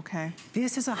pod. Okay.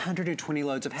 This is 120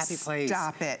 loads of Happy Place.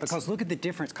 Stop it. Because look at the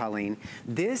difference, Colleen.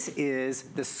 This is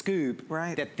the scoop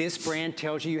that this brand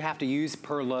tells you have to use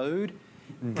per load.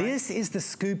 This is the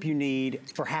scoop you need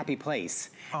for Happy Place.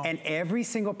 And every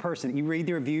single person, you read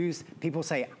the reviews, people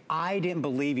say, I didn't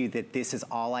believe you that this is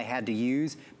all I had to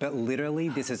use, but literally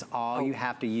this is all you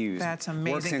have to use. That's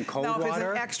amazing. Works in cold water. Now, if it's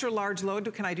an extra large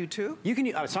load, can I do two? You can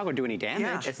use, it's not going to do any damage.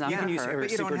 Yeah. It's not going to hurt.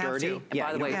 But you don't have to. And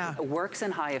by the way, it works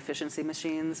in high efficiency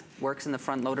machines, works in the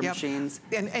front loader machines.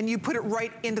 And you put it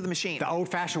right into the machine. The old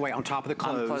fashioned way on top of the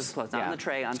clothes. Not on the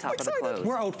tray, on top of the clothes.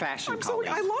 We're old fashioned,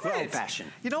 I love it. We're old fashioned.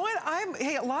 You know what?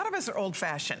 Hey, a lot of us are old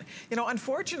fashioned. You know,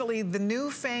 unfortunately, the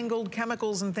newfangled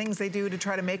chemicals and things they do to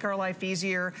try to make our life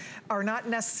easier are not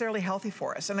necessarily healthy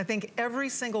for us. And I think every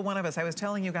single one of us, I was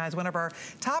telling you guys, one of our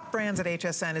top brands at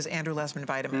HSN is Andrew Lessman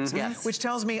Vitamins, which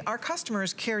tells me our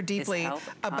customers care deeply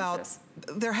about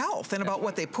their health and about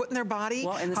what they put in their body,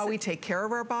 how we take care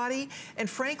of our body, and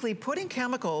frankly, putting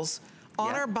chemicals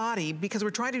on our body because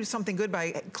we're trying to do something good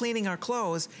by cleaning our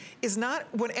clothes is not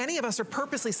what any of us are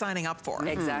purposely signing up for.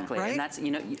 Exactly, right? And that's,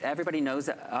 you know, everybody knows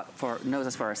us for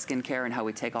our skincare and how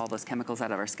we take all those chemicals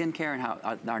out of our skincare and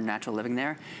how our natural living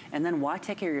there. And then why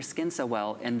take care of your skin so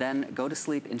well and then go to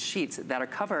sleep in sheets that are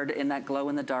covered in that glow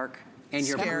in the dark? And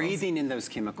you're breathing in those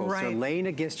chemicals. They're laying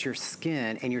against your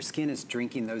skin, and your skin is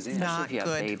drinking those in. Especially if you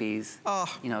have babies.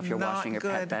 You know, if you're washing your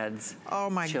pet beds. Oh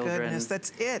my goodness, that's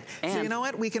it. And so you know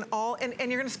what? We can all, and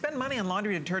you're going to spend money on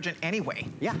laundry detergent anyway.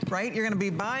 Yeah. Right? You're going to be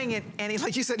buying it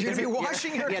like you said, you're going to be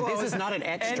washing your clothes. This is not an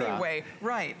extra. Anyway,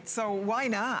 right. So why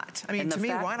not? I mean, to me,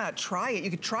 why not try it? You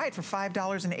could try it for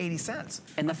 $5.80.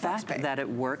 And the fact that it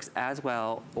works as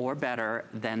well or better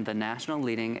than the national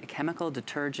leading chemical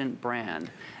detergent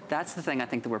brand, that's the thing I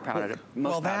think that we're proud of.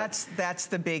 Well, that's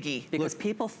the biggie. Because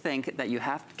people think that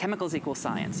chemicals equal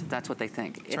science. That's what they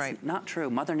think. It's not true.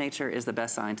 Mother Nature is the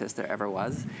best scientist there ever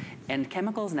was. And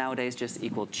chemicals nowadays just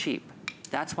equal cheap.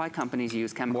 That's why companies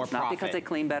use chemicals. Not because they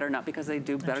clean better, not because they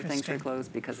do better things for your clothes,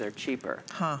 because they're cheaper.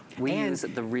 We use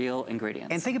the real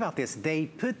ingredients. And think about this. They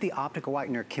put the optical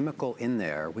whitener chemical in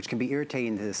there, which can be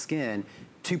irritating to the skin,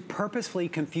 to purposefully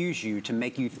confuse you, to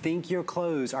make you think your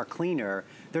clothes are cleaner.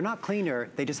 They're not cleaner,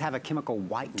 they just have a chemical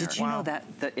whitener. Did you know that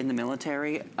in the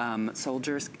military,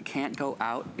 soldiers can't go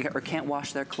out or can't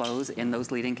wash their clothes in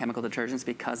those leading chemical detergents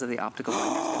because of the optical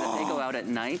whiteners? Because if they go out at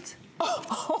night,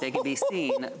 they can be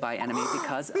seen by enemies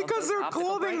because their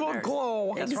clothing will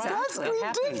glow. That's right. That's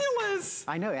ridiculous.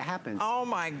 I know, it happens. Oh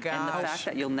my gosh. And the fact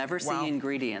that you'll never see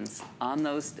ingredients on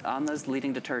those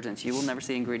leading detergents, you will never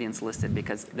see ingredients listed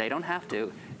because they don't have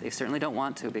to. They certainly don't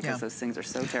want to because those things are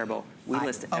so terrible. We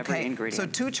list every ingredient. So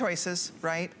 2 choices,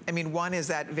 right? I mean, one is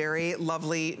that very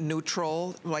lovely,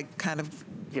 neutral, like kind of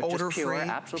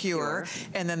odor-free, pure.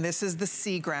 And then this is the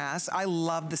seagrass. I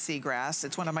love the seagrass.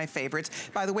 It's one of my favorites.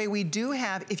 By the way, we do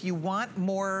have, if you want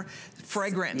more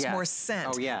fragrance, more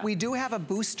scent, we do have a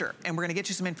booster, and we're gonna get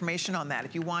you some information on that.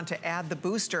 If you want to add the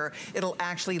booster, it'll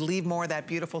actually leave more of that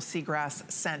beautiful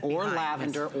seagrass scent or behind.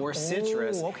 lavender or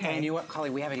citrus. And you know what,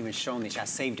 Colleen, we haven't even shown this. I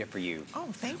saved it for you. Oh,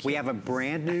 thank you. We have a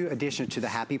brand new addition to the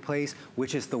Happy Place,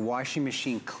 which is the washing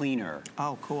machine cleaner.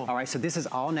 Oh, cool. All right, so this is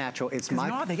all natural. It's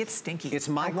no, they get stinky. It's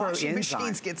micro-enzymes.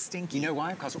 Machines get stinky. You know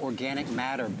why? Because organic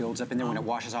matter builds up in there when it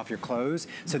washes off your clothes.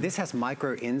 So this has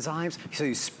micro-enzymes. So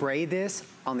you spray this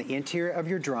on the interior of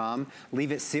your drum,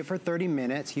 leave it sit for 30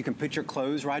 minutes. You can put your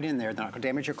clothes right in there. They're not gonna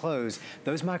damage your clothes.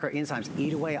 Those micro-enzymes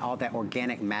eat away all that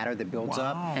organic matter that builds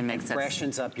up and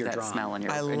freshens up your drum. Smell in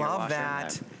your, I love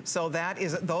that. So that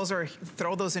is,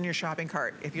 throw those in your shopping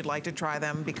cart if you'd like to try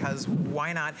them, because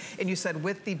why not? And you said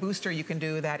with the booster, you can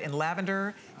do that in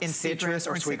lavender, in citrus,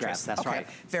 or in sweetgrass. That's right.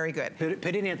 Very good. Put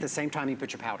it in at the same time you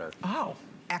put your powder. Oh.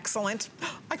 Excellent.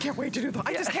 I can't wait to do that.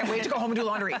 I just can't wait to go home and do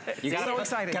laundry. So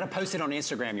excited. Gotta post it on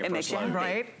Instagram, your first load.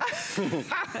 Right?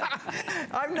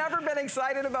 I've never been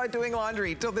excited about doing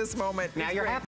laundry till this moment. Now you're happy.